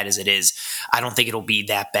 as bad as it is, I don't think it'll be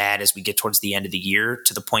that bad as we get towards the end of the year,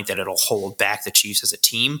 to the point that it'll hold back the Chiefs as a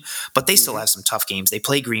team. But they still have some tough games. They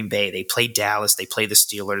play Green Bay, they play Dallas, they play the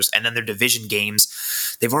Steelers, and then their division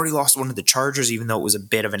games. They've already lost one to the Chargers, even though it was a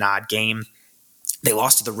bit of an odd game. They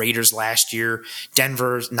lost to the Raiders last year.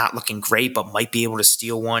 Denver's not looking great, but might be able to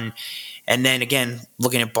steal one. And then again,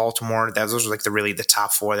 looking at Baltimore, those are like the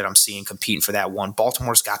top 4 that I'm seeing competing for that one.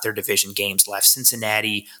 Baltimore's got their division games left.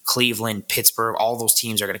 Cincinnati, Cleveland, Pittsburgh, all those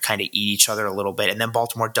teams are going to kind of eat each other a little bit. And then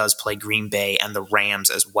Baltimore does play Green Bay and the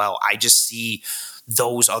Rams as well. I just see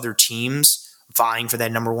those other teams vying for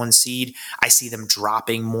that number 1 seed. I see them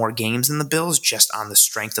dropping more games than the Bills just on the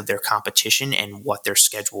strength of their competition and what their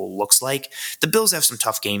schedule looks like. The Bills have some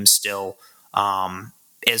tough games still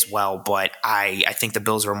as well, but I think the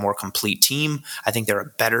Bills are a more complete team. I think they're a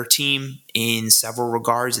better team in several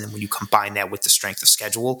regards, and then when you combine that with the strength of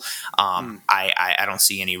schedule, I don't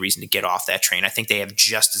see any reason to get off that train. I think they have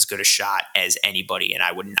just as good a shot as anybody, and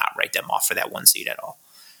I would not write them off for that 1 seed at all.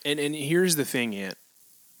 And here's the thing, Ant.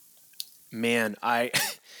 Man,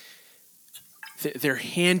 they're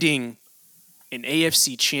handing an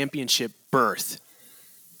AFC championship berth.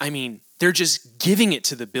 I mean, they're just giving it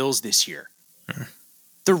to the Bills this year.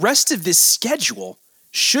 The rest of this schedule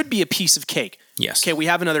should be a piece of cake. Yes. Okay, we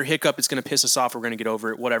have another hiccup. It's going to piss us off. We're going to get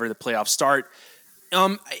over it. Whatever, the playoffs start.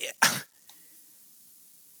 I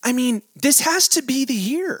mean, this has to be the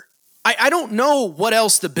year. I don't know what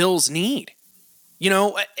else the Bills need.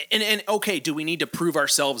 And okay, do we need to prove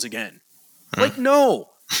ourselves again? Like, no,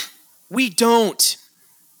 we don't.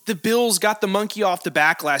 The Bills got the monkey off the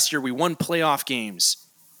back last year. We won playoff games,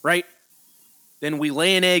 right? Then we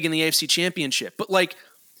lay an egg in the AFC Championship. But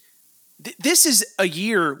this is a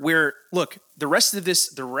year where, look, the rest of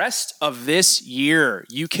this year,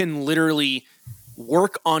 you can literally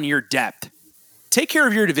work on your depth. Take care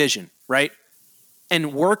of your division, right?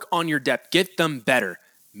 And work on your depth. Get them better.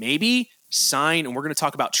 Maybe sign, and we're going to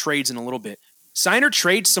talk about trades in a little bit. Sign or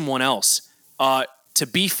trade someone else to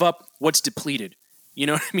beef up what's depleted. You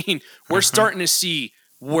know what I mean? We're starting to see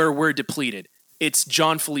where we're depleted. It's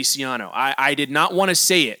John Feliciano. I did not want to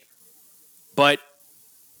say it, but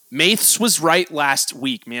Maths was right last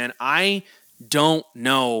week, man. I don't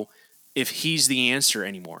know if he's the answer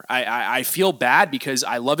anymore. I feel bad because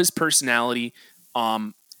I love his personality.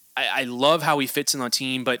 I love how he fits in the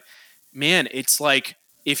team, but man, it's like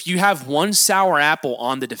if you have one sour apple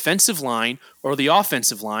on the defensive line or the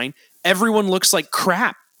offensive line, everyone looks like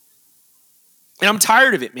crap. And I'm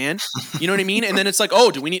tired of it, man. You know what I mean? And then it's like, oh,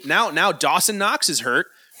 do we need now Dawson Knox is hurt.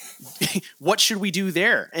 What should we do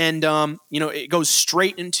there? And it goes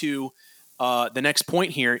straight into the next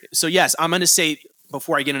point here. So yes, I'm going to say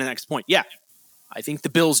before I get into the next point, yeah, I think the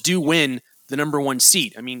Bills do win the number 1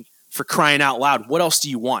 seed. I mean, for crying out loud, what else do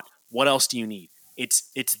you want? What else do you need?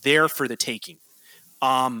 It's there for the taking.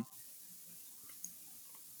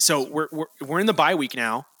 So we're in the bye week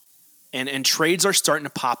now, and trades are starting to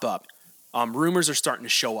pop up. Rumors are starting to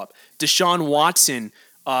show up. Deshaun Watson,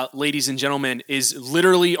 ladies and gentlemen, is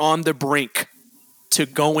literally on the brink to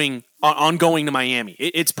going on going to Miami.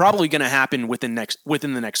 It's probably going to happen within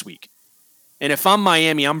the next week. And if I'm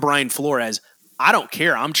Miami, I'm Brian Flores. I don't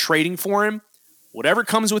care. I'm trading for him. Whatever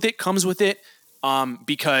comes with it, comes with it.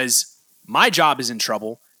 Because my job is in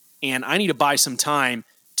trouble, and I need to buy some time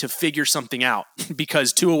to figure something out.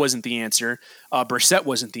 Because Tua wasn't the answer, Brissett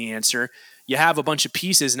wasn't the answer. You have a bunch of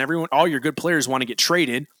pieces, and all your good players want to get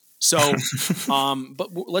traded. So, but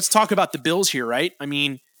let's talk about the Bills here, right? I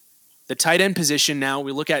mean, the tight end position now,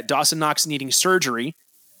 we look at Dawson Knox needing surgery,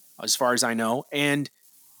 as far as I know, and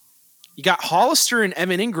you got Hollister and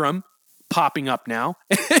Evan Ingram popping up now.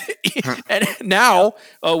 And now,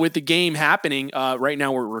 with the game happening, right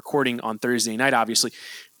now we're recording on Thursday night, obviously.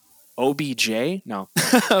 OBJ? No.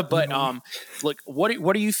 But look,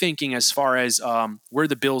 what are you thinking as far as where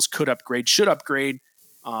the Bills could upgrade, should upgrade,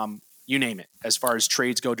 you name it, as far as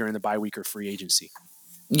trades go during the bye week or free agency?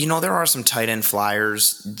 There are some tight end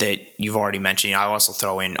flyers that you've already mentioned. I'll also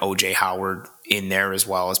throw in O.J. Howard in there as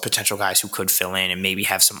well as potential guys who could fill in and maybe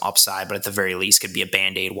have some upside, but at the very least could be a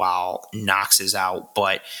Band-Aid while Knox is out.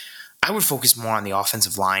 But I would focus more on the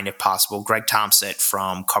offensive line if possible. Greg Thompson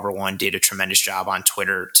from Cover-1 did a tremendous job on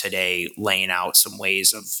Twitter today laying out some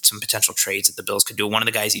ways of some potential trades that the Bills could do. One of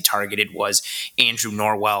the guys he targeted was Andrew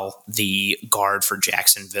Norwell, the guard for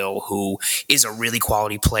Jacksonville, who is a really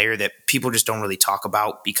quality player that people just don't really talk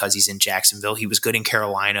about because he's in Jacksonville. He was good in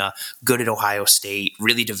Carolina, good at Ohio State,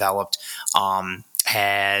 really developed,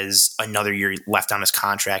 has another year left on his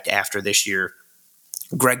contract after this year.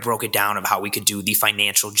 Greg broke it down of how we could do the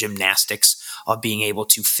financial gymnastics of being able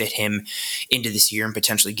to fit him into this year and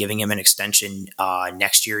potentially giving him an extension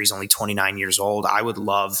next year. He's only 29 years old. I would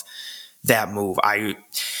love that move. I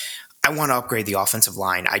want to upgrade the offensive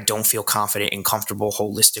line. I don't feel confident and comfortable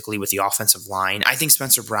holistically with the offensive line. I think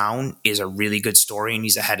Spencer Brown is a really good story and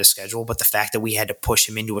he's ahead of schedule, but the fact that we had to push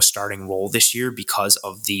him into a starting role this year because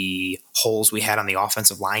of the holes we had on the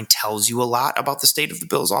offensive line tells you a lot about the state of the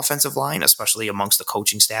Bills' offensive line, especially amongst the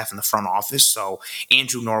coaching staff and the front office. So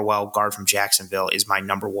Andrew Norwell, guard from Jacksonville, is my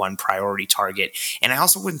number one priority target. And I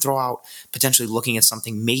also wouldn't throw out potentially looking at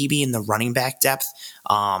something maybe in the running back depth.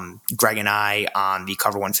 Greg and I on the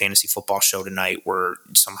Cover-1 Fantasy Football Show tonight were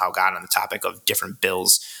somehow got on the topic of different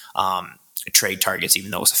Bills trade targets,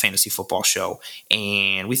 even though it was a fantasy football show.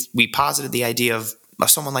 And we posited the idea of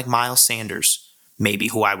someone like Miles Sanders, maybe,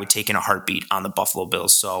 who I would take in a heartbeat on the Buffalo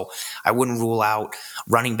Bills. So I wouldn't rule out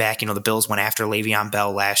running back. The Bills went after Le'Veon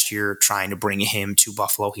Bell last year, trying to bring him to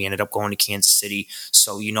Buffalo. He ended up going to Kansas City.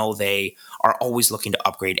 So, they are always looking to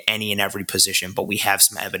upgrade any and every position, but we have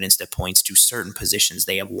some evidence that points to certain positions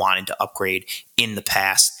they have wanted to upgrade in the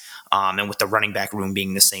past. And with the running back room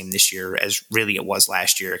being the same this year as really it was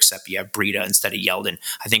last year, except you have Breida instead of Yeldon,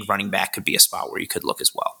 I think running back could be a spot where you could look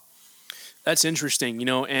as well. That's interesting,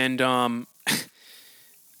 and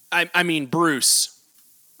I mean, Bruce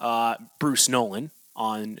Nolan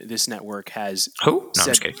on this network has who? No, said, I'm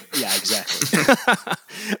just kidding. Yeah, exactly.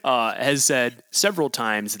 Has said several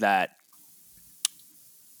times that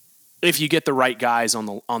if you get the right guys on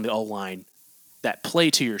the O-line that play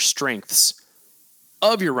to your strengths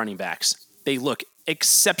of your running backs, they look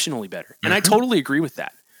exceptionally better. And I totally agree with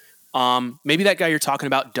that. Maybe that guy you're talking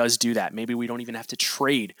about does do that. Maybe we don't even have to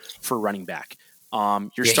trade for running back.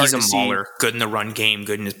 He's a mauler, good in the run game,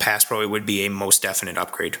 good in his pass pro. It would be a most definite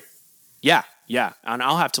upgrade. Yeah, and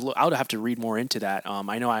I'll have to read more into that.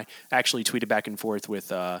 I know I actually tweeted back and forth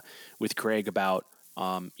with Craig about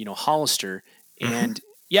Hollister, and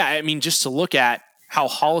yeah, I mean, just to look at how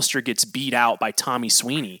Hollister gets beat out by Tommy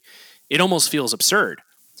Sweeney, it almost feels absurd,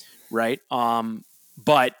 right?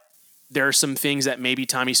 But there are some things that maybe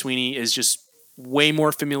Tommy Sweeney is just way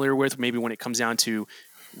more familiar with. Maybe when it comes down to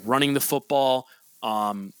running the football.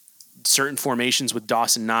 Certain formations with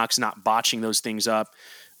Dawson Knox, not botching those things up.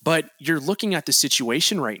 But you're looking at the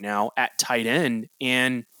situation right now at tight end,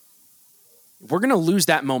 and we're going to lose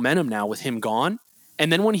that momentum now with him gone.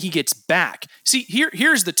 And then when he gets back, see,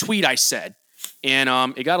 here's the tweet I said, and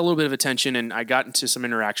it got a little bit of attention, and I got into some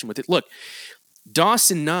interaction with it. Look,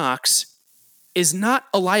 Dawson Knox is not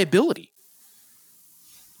a liability.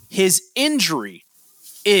 His injury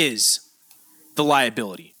is the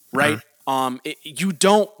liability, right? You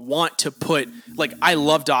don't want to put, I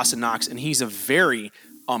love Dawson Knox, and he's a very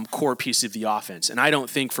core piece of the offense. And I don't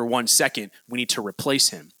think for 1 second we need to replace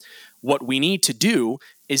him. What we need to do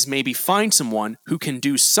is maybe find someone who can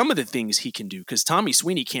do some of the things he can do, because Tommy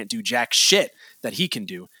Sweeney can't do jack shit that he can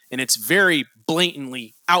do. And it's very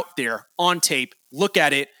blatantly out there on tape. Look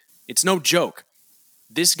at it. It's no joke.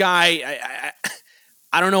 This guy,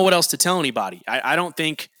 I don't know what else to tell anybody. I don't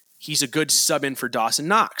think he's a good sub-in for Dawson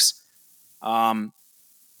Knox. And,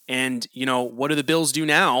 what do the Bills do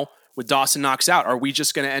now with Dawson Knox out? Are we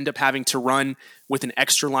just going to end up having to run with an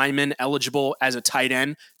extra lineman eligible as a tight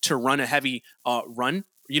end to run a heavy run,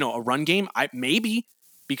 a run game? Maybe,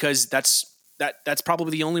 because that's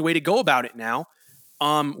probably the only way to go about it now,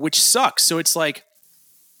 which sucks. So it's like,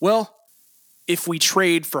 well, if we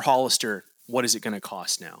trade for Hollister, what is it going to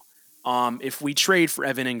cost now? If we trade for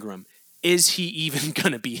Evan Ingram, is he even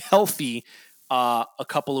going to be healthy a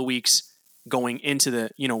couple of weeks going into the,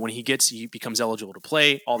 when he becomes eligible to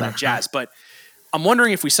play, all that jazz. But I'm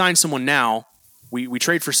wondering, if we sign someone now, we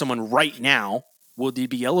trade for someone right now, will they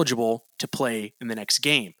be eligible to play in the next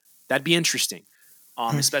game? That'd be interesting,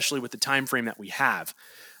 especially with the time frame that we have.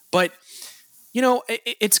 But,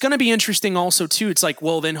 it's going to be interesting also, too. It's like,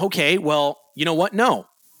 well, then, okay, well, you know what? No,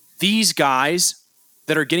 these guys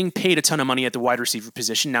that are getting paid a ton of money at the wide receiver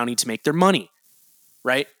position now need to make their money,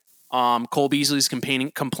 right? Cole Beasley's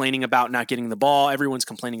complaining about not getting the ball. Everyone's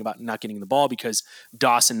complaining about not getting the ball because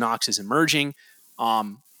Dawson Knox is emerging,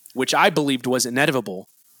 which I believed was inevitable,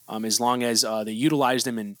 as long as they utilized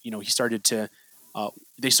him and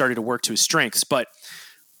they started to work to his strengths. But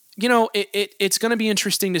it's going to be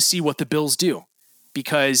interesting to see what the Bills do,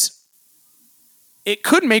 because it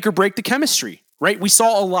could make or break the chemistry. Right? We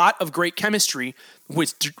saw a lot of great chemistry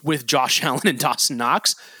with Josh Allen and Dawson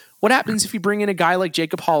Knox. What happens if you bring in a guy like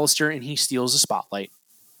Jacob Hollister and he steals the spotlight?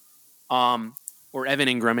 Or Evan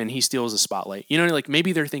Ingram and he steals the spotlight?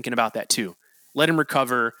 Maybe they're thinking about that too. Let him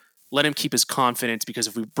recover. Let him keep his confidence, because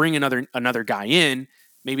if we bring another guy in,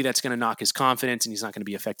 maybe that's going to knock his confidence and he's not going to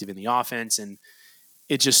be effective in the offense, and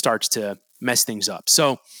it just starts to mess things up.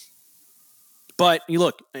 So, but you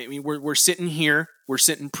look, I mean, we're sitting here. We're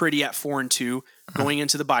sitting pretty at 4-2 going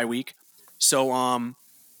into the bye week. So,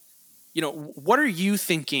 what are you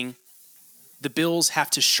thinking the Bills have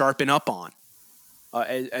to sharpen up on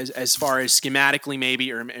as far as schematically,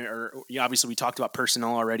 maybe, or obviously we talked about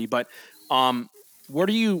personnel already, but what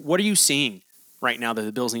are you seeing right now that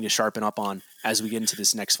the Bills need to sharpen up on as we get into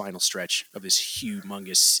this next final stretch of this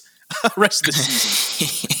humongous rest of the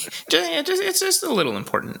season? It's just a little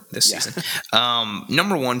important this season.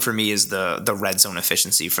 Number one for me is the red zone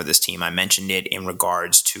efficiency for this team. I mentioned it in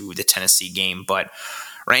regards to the Tennessee game, but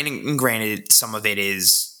right, and granted, some of it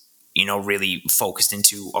is really focused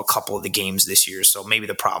into a couple of the games this year, so maybe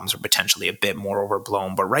the problems are potentially a bit more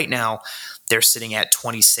overblown. But right now, they're sitting at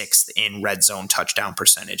 26th in red zone touchdown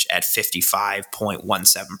percentage at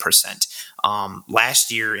 55.17%.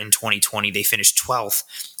 Last year in 2020, they finished 12th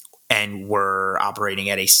and were operating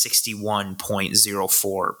at a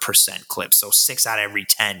 61.04% clip. So 6 out of every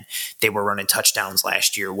 10, they were running touchdowns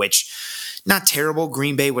last year, which not terrible.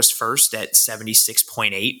 Green Bay was first at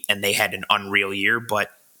 76.8, and they had an unreal year.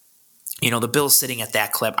 But, the Bills sitting at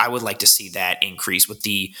that clip, I would like to see that increase with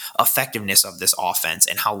the effectiveness of this offense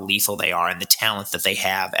and how lethal they are and the talent that they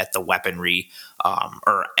have at the weaponry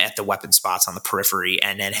or at the weapon spots on the periphery,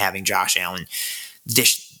 and then having Josh Allen.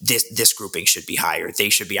 This grouping should be higher. They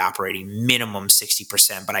should be operating minimum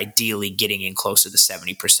 60%, but ideally getting in close to the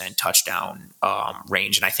 70% touchdown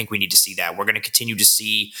range. And I think we need to see that. We're going to continue to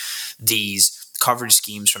see these coverage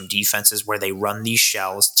schemes from defenses where they run these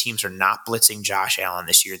shells. Teams are not blitzing Josh Allen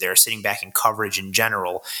this year. They're sitting back in coverage in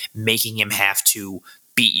general, making him have to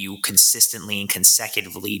beat you consistently and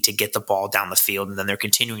consecutively to get the ball down the field. And then they're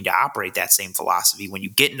continuing to operate that same philosophy when you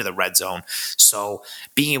get into the red zone. So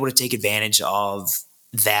being able to take advantage of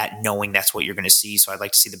that, knowing that's what you're going to see. So I'd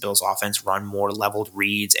like to see the Bills offense run more leveled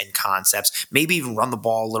reads and concepts, maybe even run the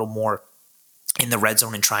ball a little more in the red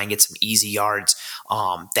zone and try and get some easy yards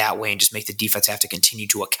that way, and just make the defense have to continue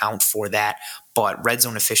to account for that. But red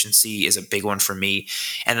zone efficiency is a big one for me.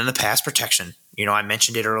 And then the pass protection. I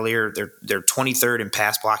mentioned it earlier. They're 23rd in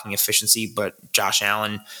pass blocking efficiency, but Josh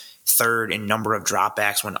Allen third in number of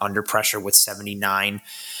dropbacks when under pressure with 79.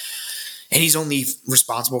 And he's only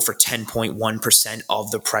responsible for 10.1%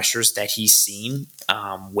 of the pressures that he's seen,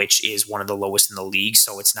 which is one of the lowest in the league.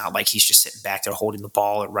 So it's not like he's just sitting back there holding the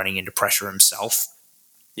ball or running into pressure himself.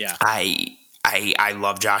 Yeah. I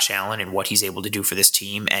love Josh Allen and what he's able to do for this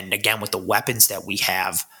team. And again, with the weapons that we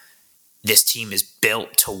have, this team is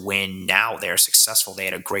built to win now. They're successful. They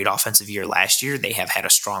had a great offensive year last year. They have had a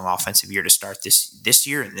strong offensive year to start this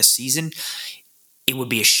year and this season. It would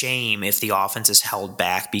be a shame if the offense is held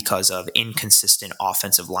back because of inconsistent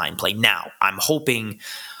offensive line play. Now, I'm hoping,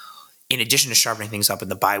 in addition to sharpening things up in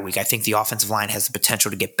the bye week, I think the offensive line has the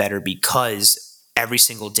potential to get better because every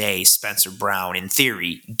single day Spencer Brown, in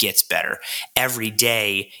theory, gets better. Every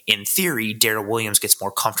day, in theory, Darrell Williams gets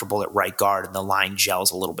more comfortable at right guard and the line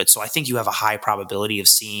gels a little bit. So I think you have a high probability of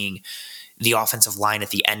seeing the offensive line at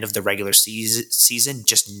the end of the regular season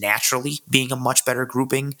just naturally being a much better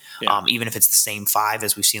grouping, even if it's the same five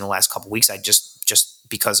as we've seen the last couple of weeks. I just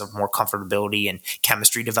because of more comfortability and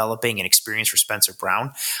chemistry developing and experience for Spencer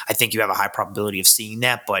Brown, I think you have a high probability of seeing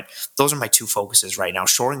that. But those are my two focuses right now: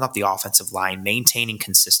 shoring up the offensive line, maintaining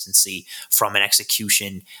consistency from an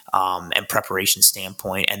execution and preparation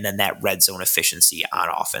standpoint, and then that red zone efficiency on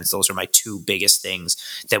offense. Those are my two biggest things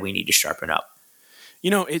that we need to sharpen up.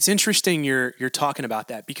 It's interesting you're talking about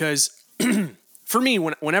that, because for me,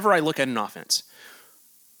 whenever I look at an offense,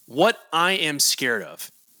 what I am scared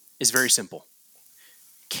of is very simple.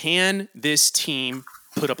 Can this team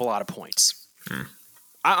put up a lot of points?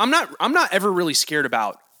 I'm not ever really scared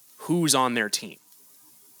about who's on their team.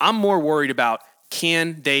 I'm more worried about,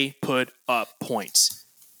 can they put up points?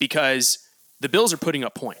 Because the Bills are putting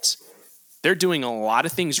up points. They're doing a lot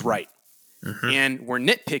of things right. And we're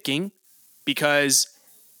nitpicking because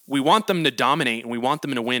we want them to dominate and we want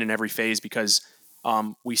them to win in every phase, because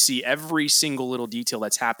we see every single little detail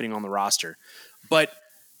that's happening on the roster. But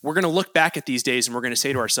we're going to look back at these days and we're going to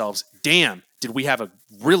say to ourselves, damn, did we have a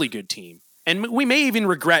really good team? And we may even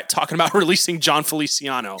regret talking about releasing John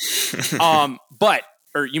Feliciano,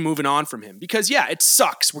 or you moving on from him, because it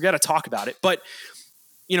sucks. We got to talk about it, but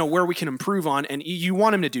where we can improve on, and you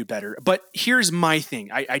want him to do better. But here's my thing.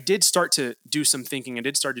 I did start to do some thinking. I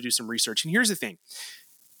did start to do some research. And here's the thing.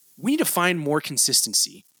 We need to find more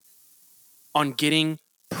consistency on getting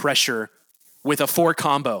pressure with a 4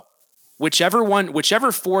 combo.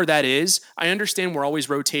 Whichever 4 that is. I understand we're always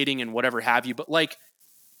rotating and whatever have you, but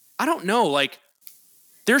I don't know,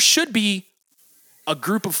 there should be a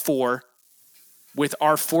group of 4 with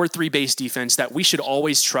our 4-3 base defense that we should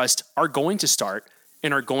always trust are going to start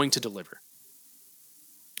and are going to deliver.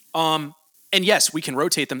 And yes, we can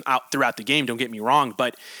rotate them out throughout the game, don't get me wrong,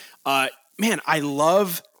 but man, I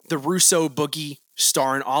love the Russo, Boogie,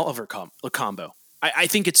 Star, and Oliver combo. I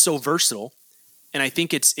think it's so versatile, and I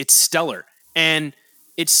think it's stellar, and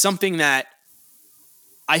it's something that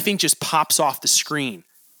I think just pops off the screen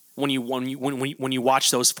when you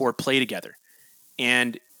watch those 4 play together.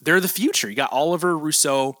 And they're the future. You got Oliver,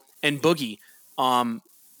 Russo, and Boogie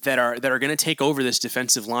that are going to take over this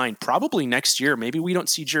defensive line probably next year. Maybe we don't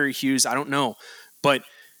see Jerry Hughes. I don't know. But,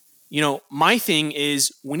 my thing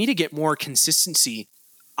is we need to get more consistency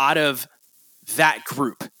out of that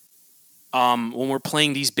group when we're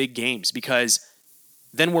playing these big games, because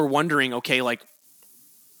then we're wondering, okay,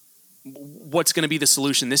 what's going to be the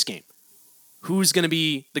solution this game? Who's going to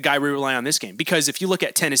be the guy we rely on this game? Because if you look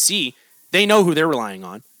at Tennessee, they know who they're relying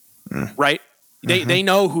on, right? They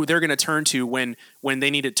know who they're going to turn to when they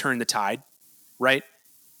need to turn the tide, right?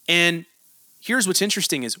 And here's what's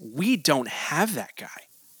interesting is we don't have that guy.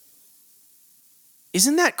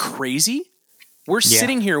 Isn't that crazy? We're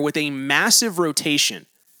sitting here with a massive rotation,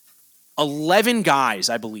 11 guys,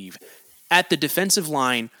 I believe, at the defensive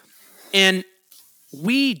line, and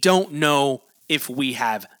we don't know if we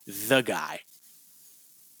have the guy.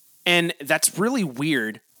 And that's really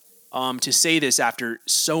weird to say this after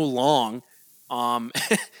so long. Now,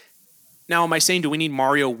 am I saying, do we need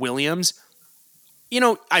Mario Williams?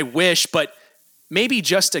 I wish, but maybe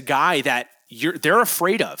just a guy that they're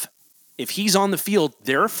afraid of. If he's on the field,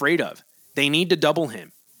 they're afraid of. They need to double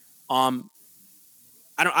him.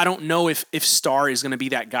 I don't know if Starr is going to be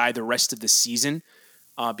that guy the rest of the season,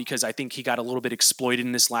 because I think he got a little bit exploited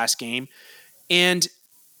in this last game. And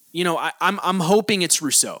I'm hoping it's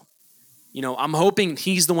Rousseau. I'm hoping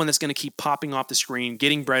he's the one that's going to keep popping off the screen,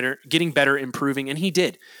 getting better, improving, and he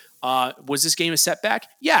did. Was this game a setback?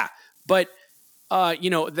 Yeah, but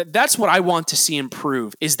that's what I want to see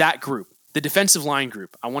improve, is that group, the defensive line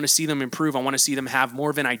group. I want to see them improve. I want to see them have more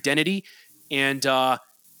of an identity, and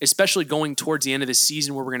especially going towards the end of the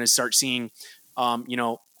season, where we're going to start seeing, a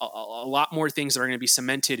lot more things that are going to be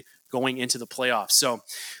cemented going into the playoffs. So,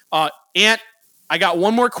 Ant, I got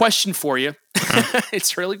one more question for you.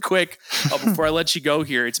 It's really quick before I let you go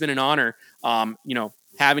here. It's been an honor,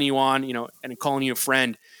 having you on, and calling you a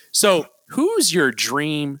friend. So who's your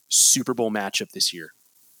dream Super Bowl matchup this year?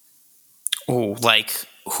 Oh,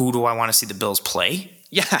 who do I want to see the Bills play?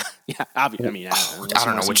 Yeah. Obviously, I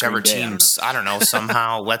don't know. Whichever teams. I don't know.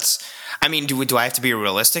 Somehow, do I have to be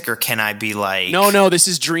realistic, or can I be like? No. This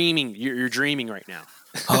is dreaming. You're dreaming right now.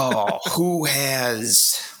 Who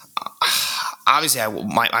has? Obviously,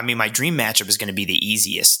 my dream matchup is going to be the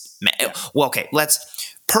easiest. Yeah. Well, okay.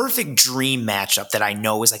 Perfect dream matchup that I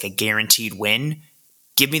know is like a guaranteed win.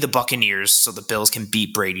 Give me the Buccaneers so the Bills can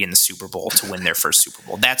beat Brady in the Super Bowl to win their first Super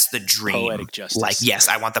Bowl. That's the dream. Poetic justice. Yes,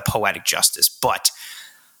 I want the poetic justice, but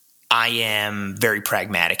I am very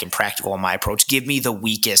pragmatic and practical in my approach. Give me the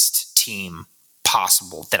weakest team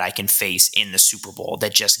possible that I can face in the Super Bowl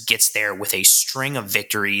that just gets there with a string of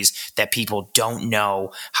victories that people don't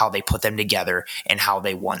know how they put them together and how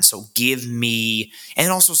they won. So give me,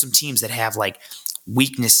 and also some teams that have like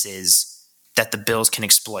weaknesses that the Bills can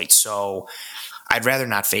exploit. So I'd rather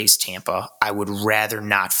not face Tampa. I would rather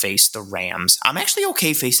not face the Rams. I'm actually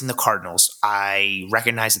okay facing the Cardinals. I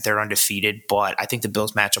recognize that they're undefeated, but I think the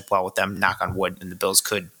Bills match up well with them, knock on wood, and the Bills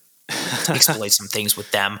could exploit some things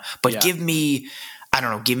with them. But give me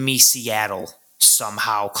Seattle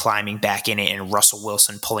somehow climbing back in it and Russell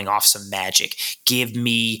Wilson pulling off some magic. Give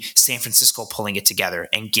me San Francisco pulling it together,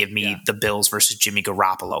 and give me the Bills versus Jimmy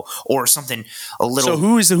Garoppolo or something a little.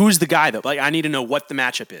 So who's the guy though? Like, I need to know what the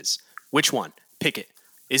matchup is. Which one? Pick it.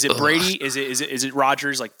 Is it Brady? Is it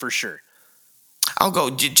Rodgers? Like, for sure. I'll go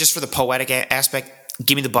just for the poetic aspect.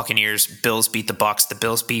 Give me the Buccaneers. Bills beat the Bucs. The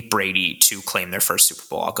Bills beat Brady to claim their first Super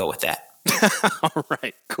Bowl. I'll go with that. All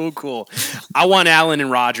right. Cool. I want Allen and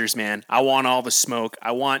Rodgers, man. I want all the smoke.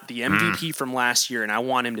 I want the MVP from last year, and I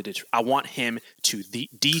want him to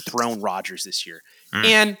dethrone Rodgers this year.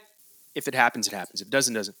 And if it happens, it happens. If it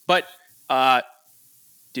doesn't, it doesn't. But,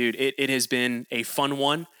 dude, it has been a fun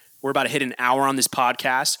one. We're about to hit an hour on this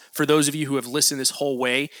podcast. For those of you who have listened this whole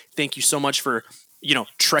way, thank you so much for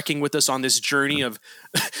trekking with us on this journey of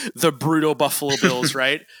the brutal Buffalo Bills,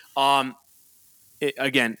 right?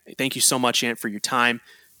 Again, thank you so much, Ant, for your time.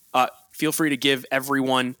 Feel free to give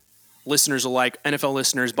everyone, listeners alike, NFL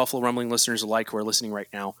listeners, Buffalo Rumbling listeners alike who are listening right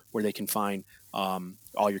now, where they can find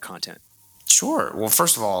all your content. Sure. Well,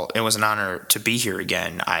 first of all, it was an honor to be here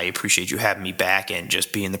again. I appreciate you having me back and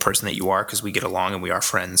just being the person that you are, because we get along and we are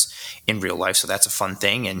friends in real life. So that's a fun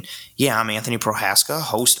thing. And yeah, I'm Anthony Prohaska,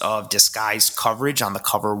 host of Disguised Coverage on the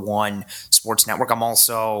Cover-1 Sports Network. I'm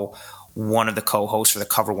also one of the co-hosts for the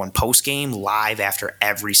Cover-1 postgame live after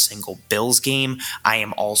every single Bills game. I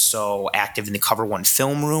am also active in the Cover-1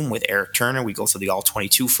 film room with Eric Turner. We go through the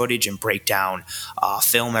all-22 footage and break down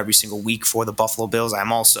film every single week for the Buffalo Bills.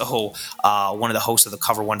 I'm also one of the hosts of the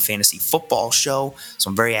Cover-1 fantasy football show, so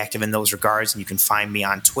I'm very active in those regards, and you can find me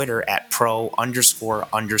on Twitter at pro__ant.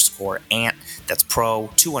 That's pro,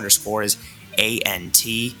 2 underscores, ANT,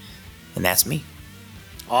 and that's me.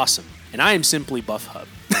 Awesome. And I am simply Buff Hub.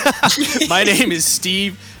 My name is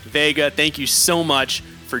Steve Vega. Thank you so much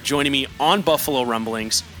for joining me on Buffalo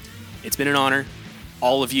Rumblings. It's been an honor.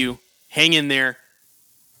 All of you, hang in there.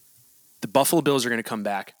 The Buffalo Bills are going to come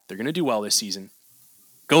back. They're going to do well this season.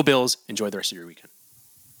 Go Bills. Enjoy the rest of your weekend.